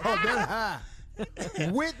 That's high.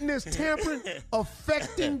 Witness tampering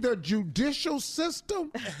affecting the judicial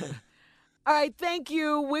system? All right, thank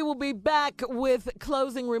you. We will be back with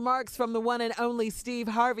closing remarks from the one and only Steve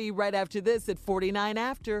Harvey right after this at 49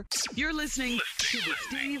 after. You're listening to the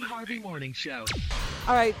Steve Harvey Morning Show.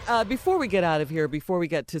 All right, before we get out of here, before we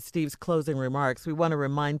get to Steve's closing remarks, we want to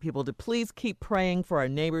remind people to please keep praying for our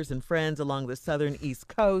neighbors and friends along the southern East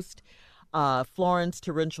Coast. Florence,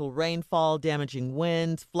 torrential rainfall, damaging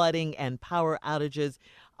winds, flooding, and power outages.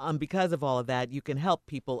 Because of all of that, you can help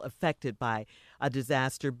people affected by a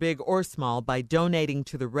disaster, big or small, by donating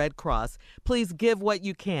to the Red Cross. Please give what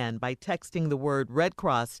you can by texting the word Red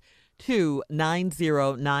Cross to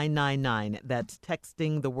 90999. That's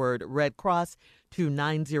texting the word Red Cross to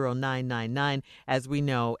 90999. As we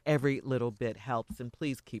know, every little bit helps, and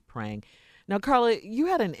please keep praying. Now, Carla, you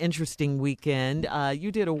had an interesting weekend.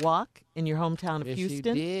 You did a walk in your hometown of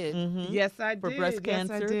Houston. Yes, you did. Yes, I did. For breast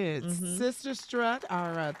cancer. Yes, I did. Sister Strut,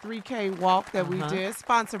 our 3K walk that we did,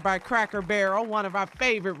 sponsored by Cracker Barrel, one of our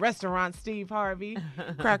favorite restaurants, Steve Harvey.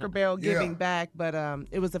 Cracker Barrel giving back. But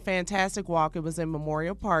it was a fantastic walk. It was in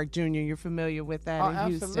Memorial Park. Junior, you're familiar with that in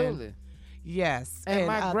Houston? Absolutely. Yes. And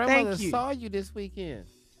my grandmother saw you this weekend.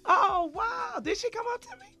 Oh, wow. Did she come up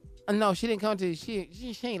to me? No, she didn't come to.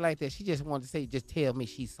 She ain't like that. She just wanted to say, just tell me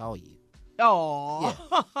she saw you. Oh,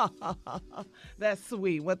 yeah. That's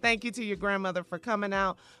sweet. Well, thank you to your grandmother for coming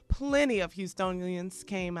out. Plenty of Houstonians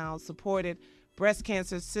came out, supported Breast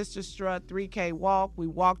Cancer Sister Strut 3K walk. We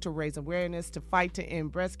walked to raise awareness to fight to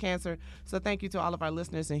end breast cancer. So thank you to all of our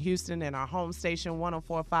listeners in Houston and our home station,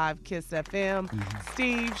 104.5 KISS FM.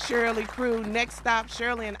 Steve, Shirley, crew. Next stop,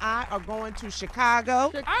 Shirley and I are going to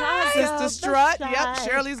Chicago. Sister Strut. Yep,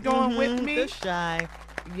 Shirley's going with me. The Shy.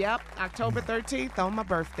 Yep, October 13th on my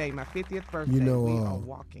birthday, my 50th birthday. You know, we are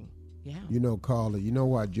walking. Yeah. You know, Carla, you know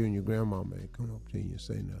why Junior grandmama ain't come up to you and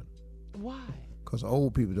say nothing? Why? Because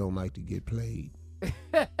old people don't like to get played.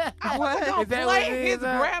 What? Don't play his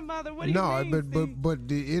grandmother. What do you mean? No, but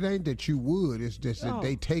it ain't that you would. It's just that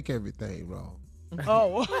they take everything wrong.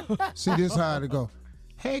 Oh. See, this how it go.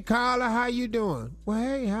 Hey, Carla, how you doing? Well,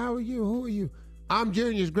 hey, how are you? Who are you? I'm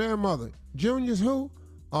Junior's grandmother. Junior's who?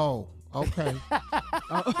 Oh, okay.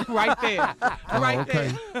 Right there. Right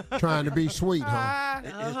there. Trying to be sweet, huh?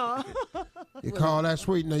 Uh-huh. You call that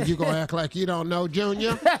sweet, and then you gonna act like you don't know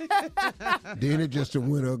Junior? Then it just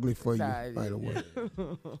went ugly for you right away.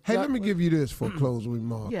 Hey, let me give you this for closing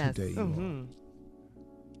remark today.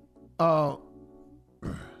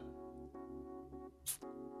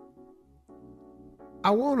 I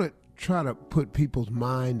want to try to put people's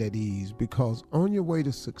mind at ease, because on your way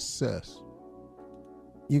to success,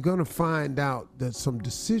 you're going to find out that some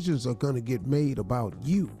decisions are going to get made about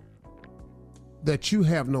you. that you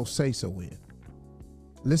have no say-so in.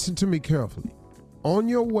 Listen to me carefully. On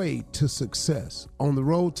your way to success, on the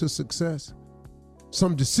road to success,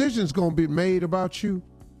 some decisions going to be made about you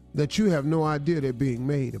that you have no idea they're being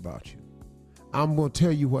made about you. I'm going to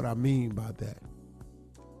tell you what I mean by that.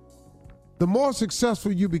 The more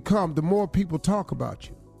successful you become, the more people talk about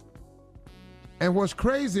you. And what's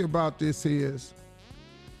crazy about this is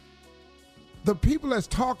the people that's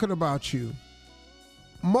talking about you,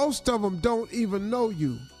 most of them don't even know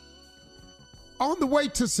you. On the way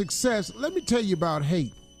to success, let me tell you about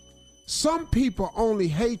hate. Some people only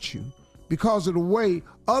hate you because of the way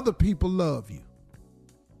other people love you.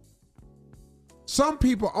 Some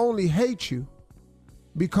people only hate you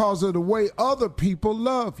because of the way other people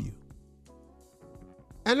love you.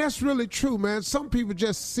 And that's really true, man. Some people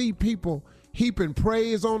just see people heaping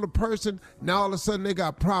praise on the person, now all of a sudden they got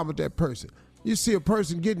a problem with that person. You see a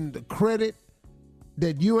person getting the credit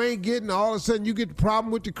that you ain't getting, all of a sudden you get the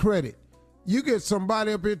problem with the credit. You get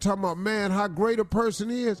somebody up here talking about, man, how great a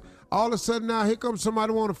person is, all of a sudden now here comes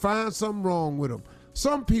somebody want to find something wrong with them.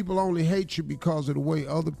 Some people only hate you because of the way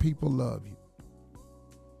other people love you.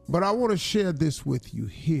 But I want to share this with you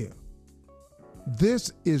here.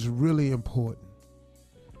 This is really important.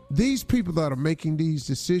 These people that are making these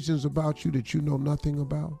decisions about you that you know nothing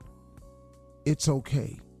about, it's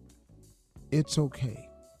okay. It's okay.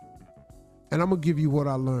 And I'm going to give you what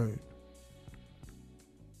I learned.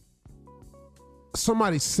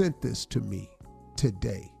 Somebody sent this to me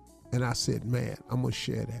today, and I said, man, I'm going to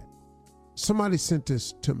share that. Somebody sent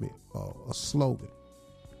this to me, a slogan.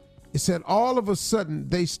 It said, all of a sudden,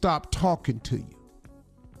 they stopped talking to you.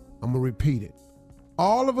 I'm going to repeat it.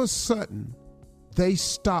 All of a sudden, they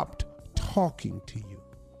stopped talking to you.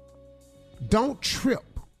 Don't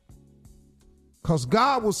trip, because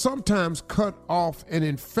God will sometimes cut off an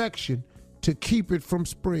infection to keep it from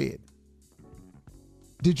spread.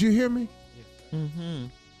 Did you hear me? Mm-hmm.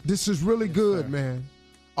 This is really good, man.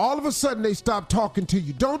 All of a sudden, they stop talking to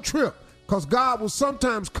you. Don't trip, because God will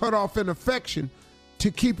sometimes cut off an infection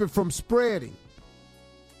to keep it from spreading.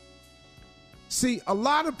 See, a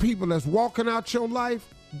lot of people that's walking out your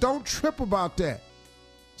life, don't trip about that.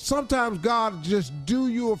 Sometimes God will just do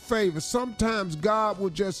you a favor. Sometimes God will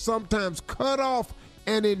just sometimes cut off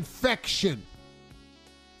an infection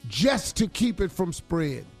just to keep it from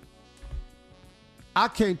spread. I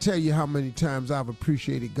can't tell you how many times I've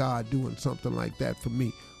appreciated God doing something like that for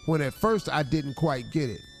me. When at first I didn't quite get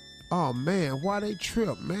it. Oh man, why they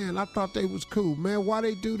trip? Man, I thought they was cool. Man, why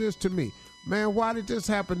they do this to me? Man, why did this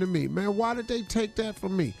happen to me? Man, why did they take that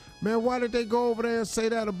from me? Man, why did they go over there and say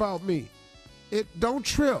that about me? Don't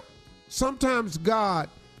trip. Sometimes God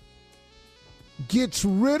gets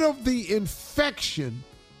rid of the infection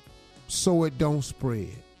so it don't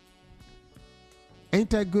spread. Ain't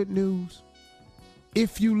that good news?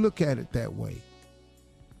 If you look at it that way.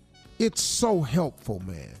 It's so helpful,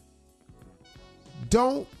 man.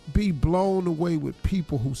 Don't be blown away with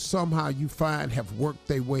people who somehow you find have worked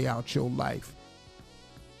their way out your life.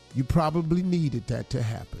 You probably needed that to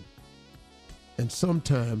happen. And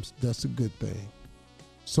sometimes that's a good thing.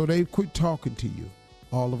 So they quit talking to you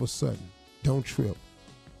all of a sudden. Don't trip.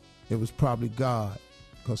 It was probably God,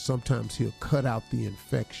 because sometimes he'll cut out the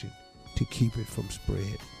infection to keep it from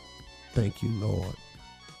spread. Thank you, Lord.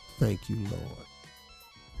 Thank you, Lord.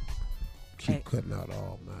 Keep cutting out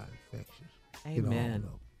all my infections. Amen.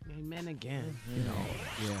 Amen again. You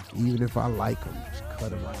know, even if I like them, just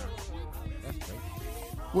cut them out. That's great.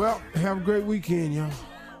 Well, have a great weekend, y'all.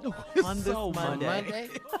 On this Monday.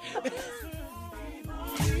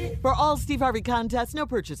 For all Steve Harvey contests, no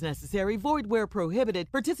purchase necessary, void where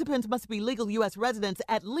prohibited. Participants must be legal U.S. residents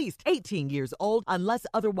at least 18 years old unless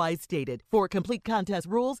otherwise stated. For complete contest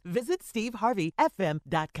rules, visit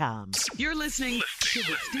SteveHarveyFM.com. You're listening to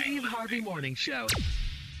the Steve Harvey Morning Show.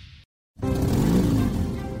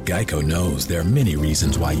 Geico knows there are many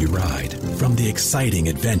reasons why you ride. From the exciting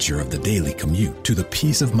adventure of the daily commute to the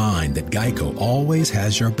peace of mind that Geico always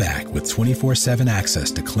has your back with 24/7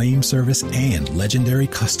 access to claim service and legendary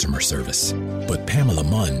customer service. But Pamela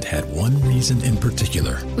Mund had one reason in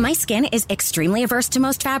particular. My skin is extremely averse to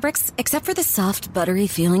most fabrics, except for the soft, buttery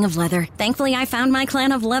feeling of leather. Thankfully, I found my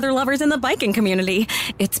clan of leather lovers in the biking community.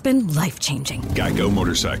 It's been life-changing. Geico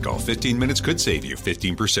Motorcycle. 15 minutes could save you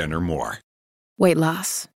 15% or more. Weight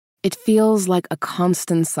loss. It feels like a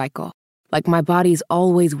constant cycle, like my body's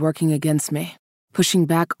always working against me, pushing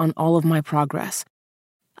back on all of my progress.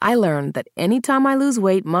 I learned that anytime I lose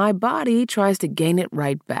weight, my body tries to gain it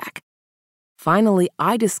right back. Finally,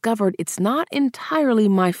 I discovered it's not entirely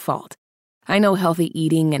my fault. I know healthy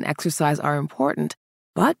eating and exercise are important,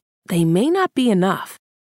 but they may not be enough.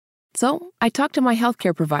 So I talked to my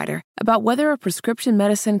healthcare provider about whether a prescription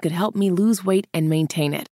medicine could help me lose weight and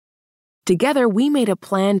maintain it. Together, we made a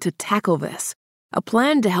plan to tackle this, a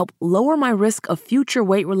plan to help lower my risk of future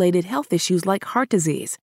weight-related health issues like heart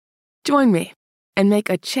disease. Join me and make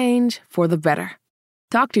a change for the better.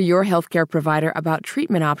 Talk to your healthcare provider about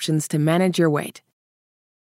treatment options to manage your weight.